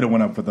 He should have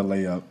went up for the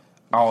layup.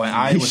 Oh,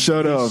 and He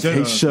should have.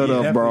 He should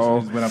have, bro.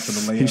 Went up for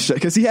the layup.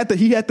 Because he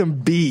had them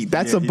beat.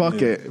 That's a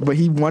bucket. But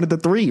he wanted the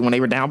 3 when they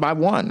were down by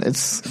 1.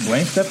 It's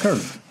blame Steph Curry.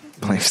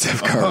 Blame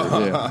Steph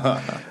Curry.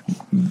 Yeah.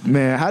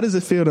 Man, how does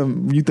it feel to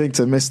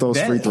miss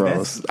those free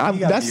throws?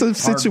 That's a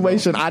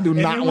situation I do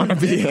not want to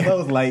be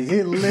in. Like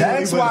it literally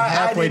that's was why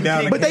halfway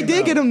down. But they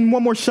did get him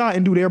one more shot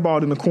and do their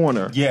ball in the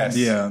corner. Yes.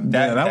 Yeah.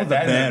 That was a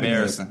bad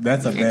embarrassing.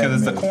 That's a bad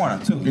because it's the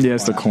corner too. Yeah,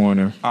 it's the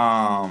corner.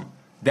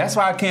 That's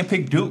why I can't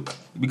pick Duke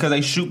because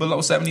they shoot below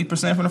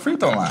 70% from the free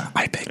throw line.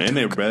 I picked and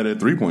they're bad at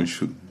 3-point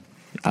shoot.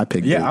 I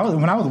picked Duke. Duke.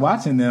 When I was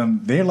watching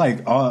them, they're like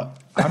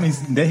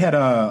they had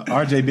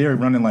RJ Barrett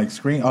running like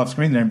off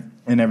screen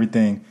and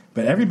everything,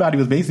 but everybody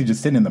was basically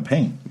just sitting in the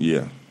paint.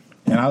 Yeah.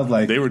 And I was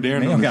like, they were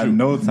daring to got shoot.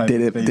 No type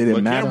did of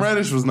it matter? Cam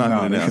Reddish was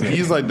not good enough.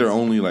 He's like their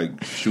only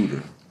like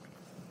shooter.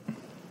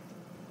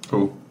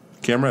 Who?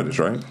 Cam Reddish,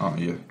 right? Oh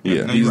yeah.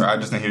 Yeah. No, I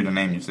just didn't hear the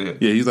name you said.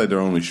 Yeah, he's like their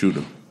only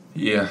shooter.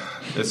 Yeah.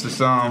 It's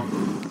just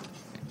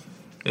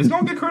it's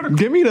gonna get critical.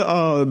 Give me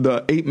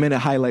the 8-minute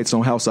highlights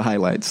on House of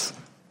Highlights.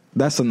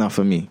 That's enough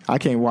for me. I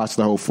can't watch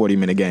the whole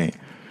 40-minute game.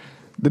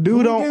 The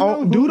dude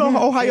on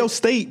Ohio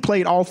State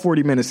played all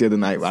 40 minutes the other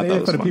night. Say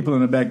it for the people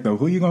in the back though.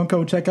 Who you gonna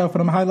go check out for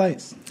them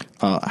highlights?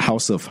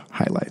 House of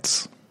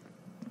Highlights.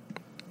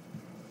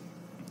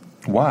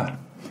 Why?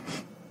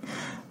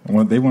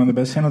 They one of the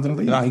best channels in the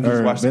league. No, he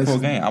just watched the full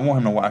game. I want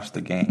him to watch the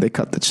game. They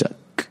cut the check.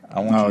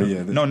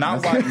 No,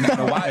 not why.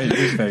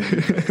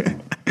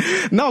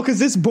 No,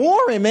 because it's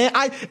boring, man.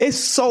 It's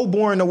so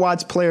boring to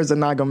watch players that are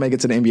not going to make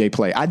it to the NBA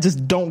play. I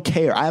just don't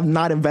care. I have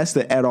not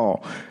invested at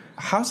all.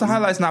 House of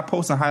Highlights not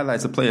posting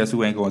highlights of players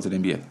who ain't going to the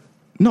NBA?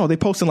 No, they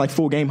posting like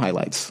full game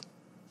highlights.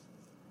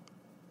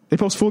 They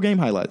post full game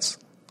highlights.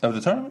 Of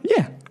the tournament?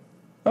 Yeah.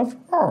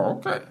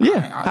 Oh, okay.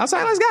 Yeah. House of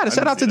Highlights got it.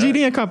 Shout out to GD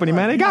and company,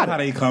 man. They got it. How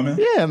they coming?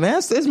 Yeah, man.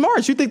 It's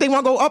March. You think they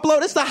want to go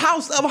upload? It's the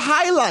House of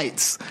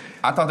Highlights.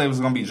 I thought they was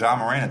going to be Ja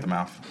Morant at the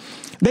mouth.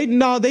 They do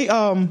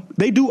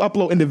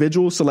upload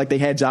individuals, so like they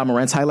had Ja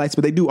Morant's highlights,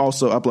 but they do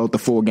also upload the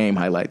full game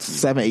highlights,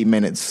 7-8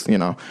 minutes, you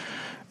know.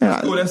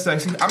 That's cool, that's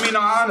sexy. I mean,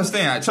 I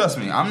understand. Trust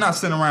me, I'm not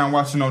sitting around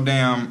watching no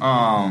damn.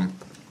 I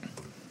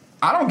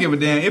don't give a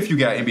damn if you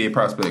got NBA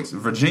prospects.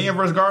 Virginia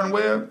versus Garden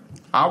Webb,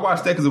 I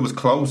watched that because it was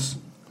close,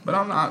 but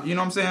I'm not. You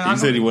know what I'm saying? He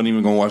said he wasn't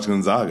even going to watch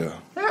Gonzaga.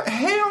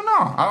 Hell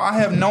no. I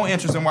have no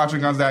interest in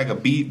watching Gonzaga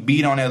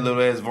beat on that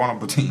little ass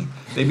vulnerable team.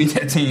 They beat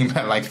that team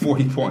at like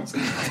 40 points.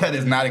 That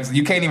is not.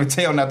 You can't even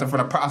tell nothing from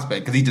the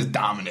prospect because he just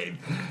dominated.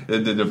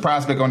 The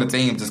prospect on the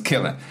team just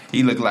killing.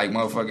 He looked like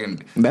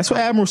motherfucking. That's what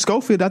Admiral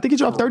Schofield. I think he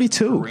dropped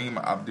 32. Kareem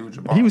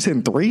Abdul-Jabbar. He was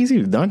hitting threes. He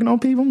was dunking on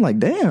people. I'm like,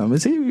 damn,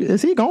 is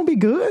he gonna be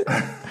good?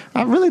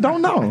 I really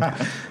don't know.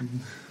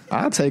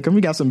 I'll take him.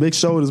 He got some big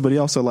shoulders, but he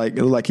also it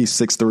look like he's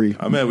 6'3".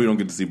 I'm mad we don't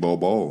get to see Bol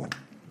Bol.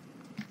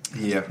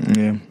 Yeah.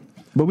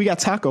 But we got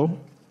Taco.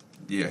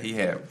 Yeah, he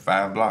had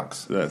 5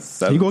 blocks. That's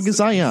 7, You go get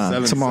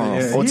Zion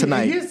tomorrow or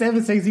tonight. He's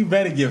 7'6". He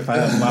better get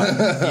 5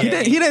 blocks. He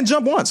didn't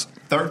jump once.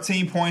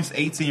 13 points,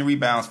 18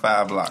 rebounds,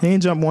 5 blocks. He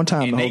didn't jump one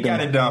time. And the they whole got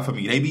game. it done for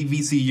me. They beat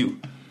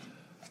VCU.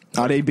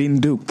 Oh, they beating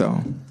Duke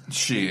though.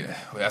 Shit, well,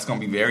 that's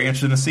gonna be very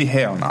interesting to see.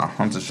 Hell no,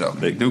 I'm just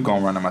joking. Duke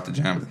gonna run them out the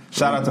gym.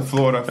 Shout out to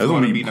Florida.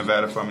 Florida beat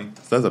Nevada for me.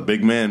 That's a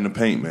big man in the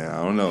paint, man.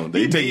 I don't know.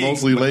 They take big,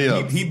 mostly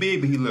layups. He big,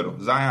 but he little.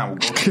 Zion will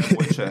go to that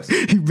boy chest.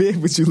 He big,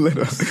 but you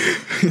little.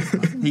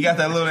 He got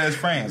that little ass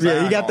frame.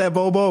 Yeah, he got that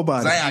Bobo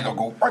body. Zion gonna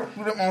go right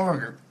through that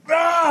motherfucker.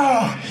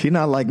 Ah! He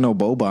not like no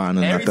Boban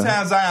or Every nothing.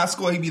 time Zion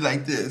score, he be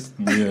like this.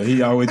 Yeah,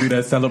 he always do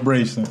that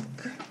celebration.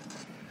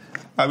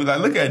 I be like,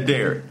 look at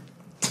Derek.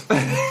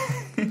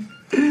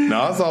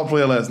 Now, I saw a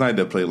player last night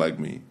that played like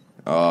me.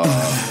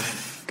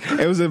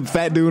 It was a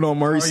fat dude on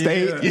Murray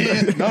State.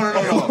 Yeah. No.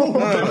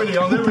 Liberty,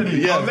 on Liberty.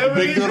 Yeah, On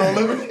Liberty. big dude on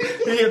Liberty.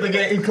 He hit the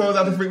game. He closed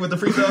out the free with the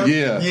free throws.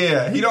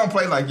 Yeah. He don't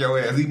play like your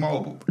ass. He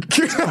mobile.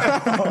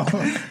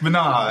 But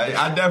nah,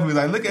 I definitely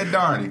like look at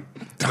Darnay.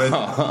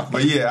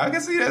 But yeah, I can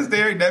see that's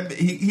Derek. That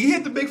he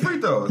hit the big free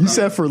throws. You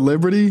said for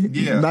Liberty?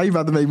 Yeah. Now you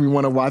about to make me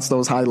want to watch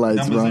those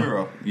highlights, number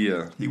bro. 0.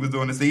 Yeah. He was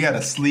doing this. He had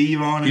a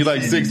sleeve on. He and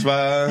like shit.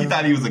 6'5". He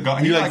thought he was a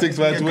guard. He like 6'5",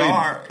 a 280.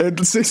 guard. At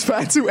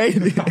 6'5",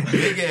 280.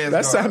 Big ass.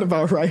 That sounded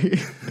about right.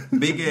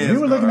 Big ass. We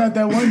were looking guard. at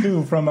that one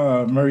dude from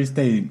Murray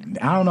State.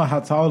 I don't know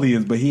how tall he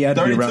is, but he had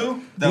to be 32?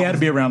 around. He had to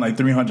be around like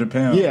 300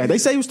 pounds. Yeah, they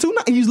say he was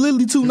 290. He was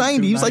literally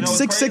 290. He was like You know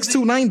what's 6'6", crazy?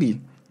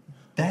 290.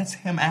 That's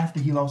him after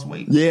he lost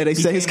weight. Yeah, they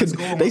He say his came to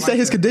school and they went say like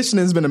his that.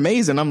 conditioning has been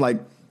amazing. I'm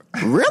like,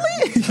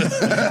 really?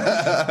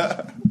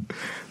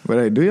 But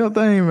hey, do your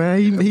thing, man.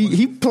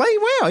 He played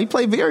well. He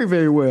played very,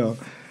 very well.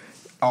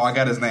 Oh, I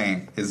got his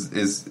name.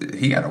 Is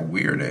he got a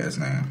weird ass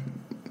name?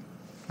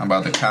 I'm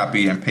about to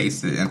copy and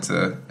paste it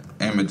into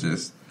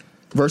images.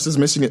 Versus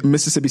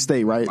Mississippi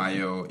State, right?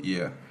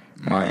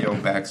 Mayo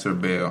Baxter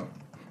Bell.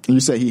 You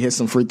say he hit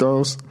some free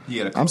throws.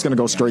 Yeah, I'm just gonna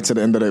go straight to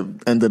the end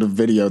of the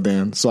video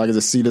then, so I can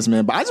just see this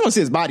man. But I just want to see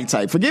his body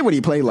type. Forget what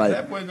he played like.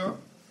 That boy go.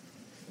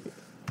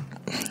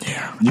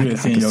 Yeah, You had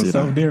seen can see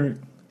yourself, that. Derek?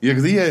 Yeah,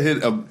 because he had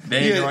hit a...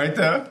 There you go, right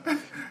there.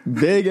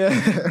 Big.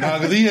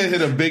 Because he had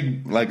hit a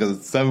big, like a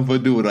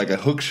 7-foot dude with like a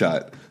hook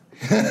shot.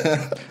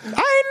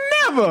 I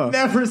ain't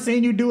Never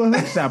seen you do a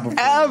hook shot before.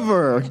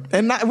 ever.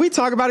 And we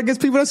talk about it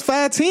against people that's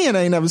 5'10". I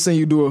ain't never seen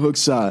you do a hook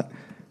shot.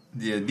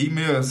 Yeah, D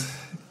Mills.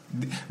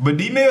 But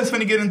D Mills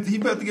finna get in. He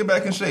about to get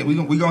back in shape. We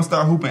gonna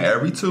start hooping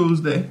every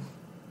Tuesday.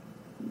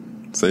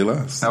 Say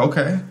less.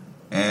 Okay.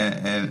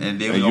 And then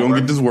we And you gonna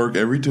get this work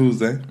every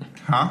Tuesday.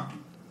 Huh?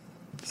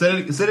 Say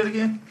it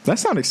again. That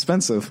sounds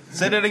expensive.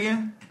 Say that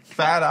again.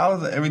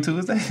 $5 every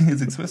Tuesday.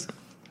 It's expensive.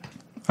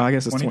 I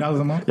guess it's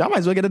 $20 a month. Y'all might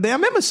as well get a damn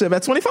membership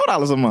at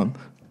 $24 a month.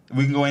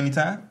 We can go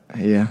anytime.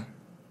 Yeah,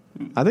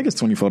 I think it's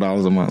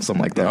 $24 a month,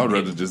 something like that. I would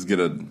rather just get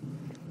an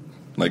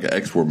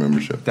export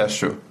membership. That's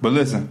true. But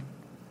listen,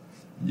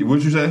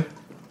 what'd you say?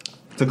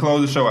 To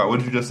close the show out, what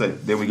did you just say?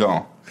 Then we go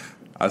on.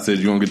 I said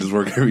you're gonna get this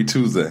work every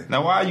Tuesday.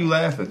 Now, why are you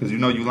laughing? Because you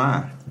know you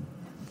lying.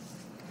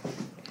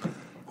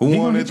 Who He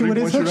won gonna that hit you with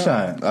 3-point his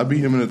shootout? hook shot. I beat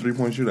him in a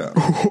 3-point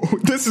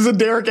shootout. This is a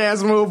Derek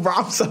ass move, bro.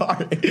 I'm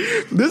sorry.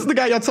 This is the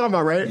guy y'all talking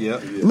about, right?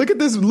 Yep. Look at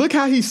this. Look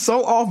how he's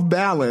so off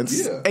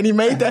balance, Yeah. and he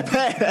made that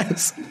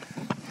pass.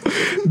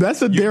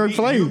 That's a Derek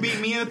play. You beat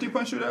me in a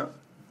 3-point shootout?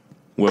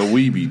 Well,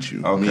 we beat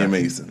you. Okay. Me and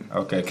Mason.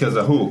 Okay, because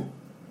of who?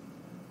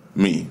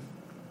 Me.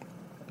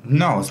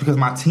 No, it's because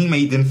my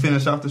teammate didn't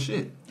finish off the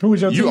shit. Who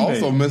was your You teammate?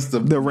 also missed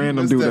The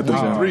random dude at the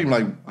that gym. three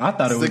like I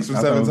thought it was 6 or I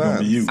thought 7 it was gonna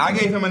times. be you. I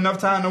gave him enough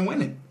time to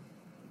win it.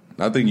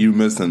 I think you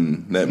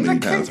missing that many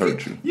times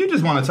hurt you. You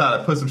just want to try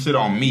to put some shit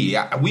on me.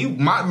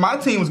 My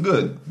team was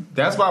good.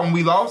 That's why when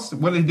we lost,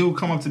 what did the dude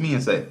come up to me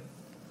and say?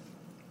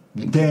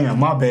 Damn,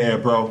 my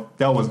bad, bro.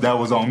 That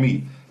was on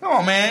me. Come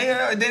on,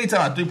 man. Then he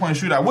talking 3-point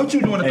shootout. What you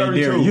doing at Hey,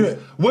 32? Derek,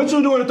 What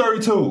you doing at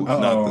 32?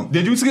 Uh-oh.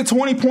 Did you get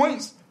 20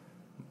 points?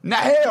 Nah,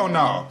 hell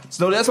no.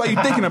 So that's why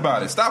you thinking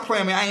about it. Stop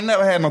playing me. I ain't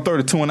never had no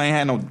 32 and I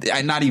ain't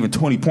had not even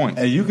 20 points.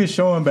 Hey, you can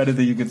show him better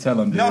than you can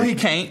tell him. No, Derek. he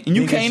can't. And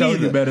you He can can't show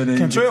either. you better than you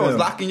Contrell can was tell.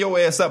 locking your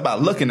ass up by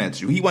looking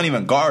at you. He wasn't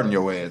even guarding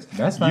your ass.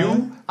 That's fine.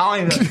 You, I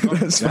don't even.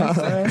 That's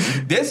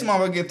fine. This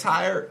motherfucker get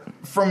tired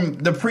from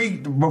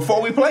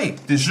before we play.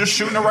 Just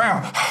shooting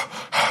around.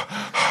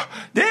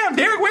 Damn,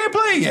 Derek, where you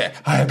play at?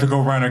 I had to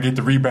go run and get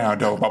the rebound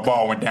though. My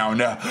ball went down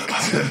there.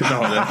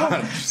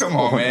 Come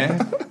on, man.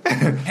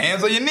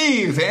 Hands on your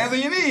knees. Hands on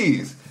your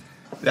knees.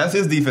 That's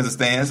his defensive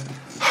stance.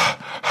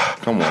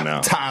 Come on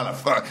now.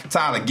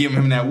 Tyler giving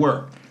him that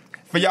work.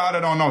 For y'all that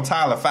don't know,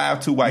 Tyler,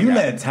 5'2" white You guy.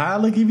 let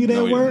Tyler give you that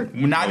No, he work?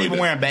 didn't. Not No, he even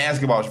didn't. wearing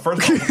basketball.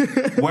 First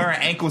of all, wearing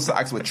ankle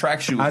socks with track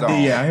shoes I on.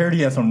 did. Yeah, I heard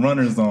he had some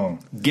runners on.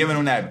 Giving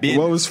him that big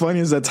What was funny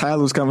is that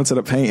Tyler was coming to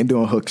the paint and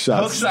doing hook hook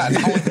shots. shot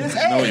on his ass.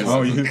 No, he Oh,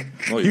 wasn't. you.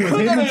 No, He was Look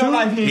hitting at your too?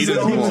 life. He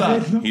didn't Hook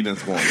shot. score. He didn't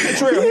score.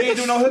 Trill, he didn't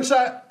do no hook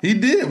shot. He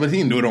did, but he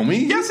didn't do it on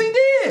me. Yes, he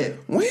did.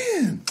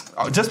 When?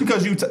 Oh, just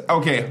because you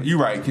okay, you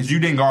right because you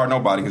didn't guard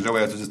nobody because your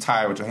ass was just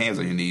tired with your hands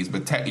on your knees.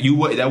 But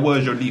that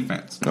was your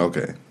defense.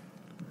 Okay.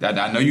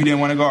 I know you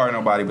didn't want to guard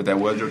nobody, but that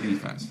was your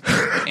defense.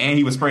 and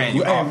he was spraying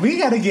you off. We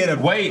got to get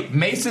a... Wait,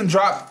 Mason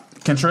dropped...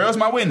 Contreras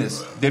my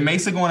witness. Did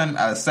Mason go on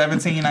a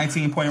 17,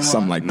 19 point run?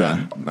 Something like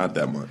that. Not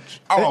that much.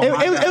 Oh,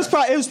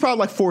 it was probably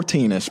like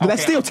 14-ish, but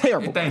that's still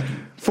terrible. Thank you.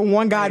 For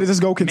one guy to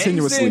just go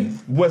continuously. Mason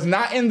was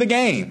not in the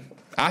game.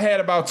 I had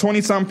about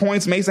 20-some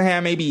points. Mason had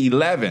maybe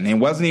 11 and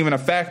wasn't even a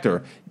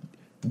factor.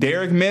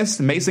 Derek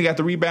missed. Mason got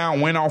the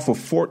rebound, went off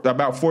for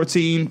about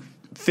 14,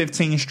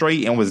 15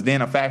 straight, and was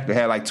then a factor.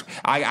 Had like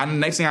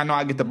next thing I know,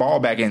 I get the ball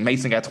back, and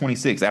Mason got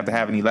 26 after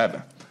having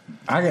 11.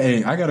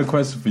 I got a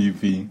question for you,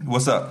 P.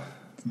 What's up?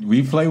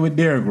 We play with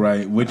Derek,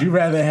 right? Would you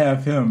rather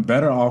have him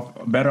better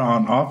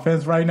on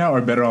offense right now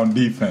or better on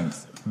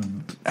defense?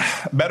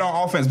 Better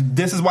on offense.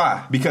 This is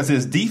why. Because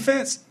his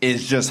defense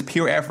is just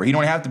pure effort. He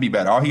don't have to be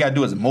better. All he got to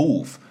do is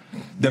move.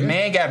 The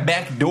man got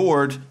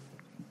backdoored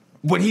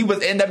when he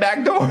was in the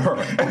back door.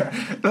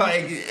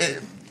 Like,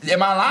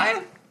 am I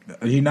lying?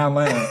 He not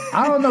lying.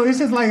 I don't know. It's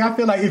just like, I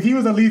feel like if he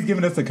was at least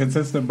giving us a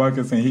consistent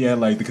buckets and he had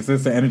like the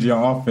consistent energy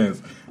on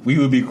offense, we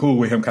would be cool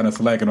with him kind of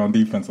slacking on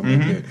defense a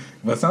little bit.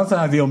 But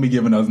sometimes he don't be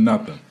giving us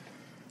nothing,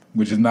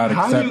 which is not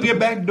acceptable. How do you get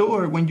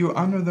backdoored when you're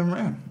under the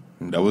rim?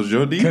 That was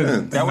your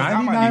defense. That was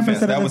not my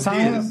defense. That was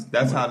his.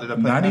 That's how did I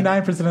play.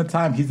 99% of the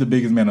time, he's the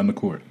biggest man on the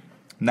court.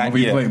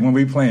 When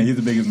we playing, he's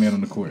the biggest man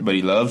on the court. But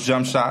he loves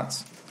jump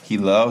shots. He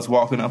loves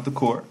walking up the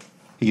court.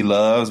 He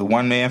loves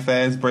one man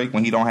fast break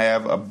when he don't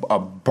have a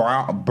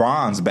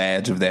bronze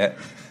badge of that.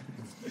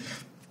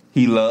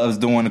 He loves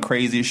doing the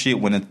craziest shit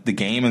when the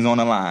game is on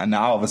the line.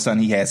 Now all of a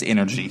sudden he has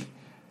energy.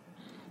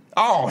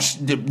 Oh,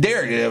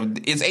 Derek,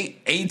 it's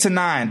 8 to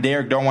 9.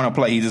 Derek don't want to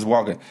play. He's just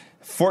walking.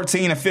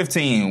 14 to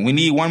 15. We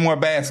need one more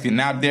basket.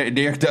 Now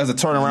Derek does a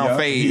turnaround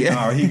fade.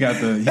 He got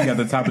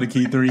the top of the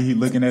key three. He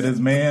looking at his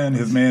man.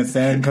 His man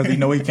sad because he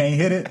know he can't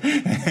hit it,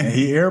 and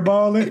he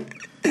airball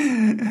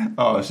it.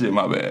 Oh shit,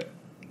 my bad.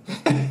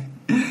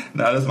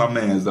 Nah, that's my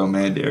man's though,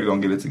 man. Derek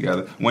gonna get it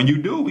together. When you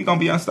do, we gonna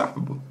be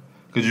unstoppable.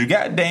 Cause you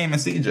got Dame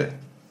and CJ.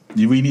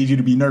 We need you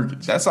to be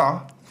Nurkic. That's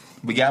all.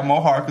 We got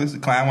Mo Harkless to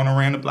climb on a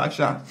random block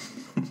shot.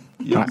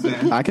 You know what I'm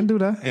saying? I can do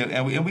that.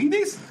 And we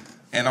decent.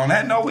 And on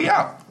that note, we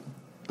out.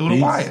 Through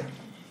the wire.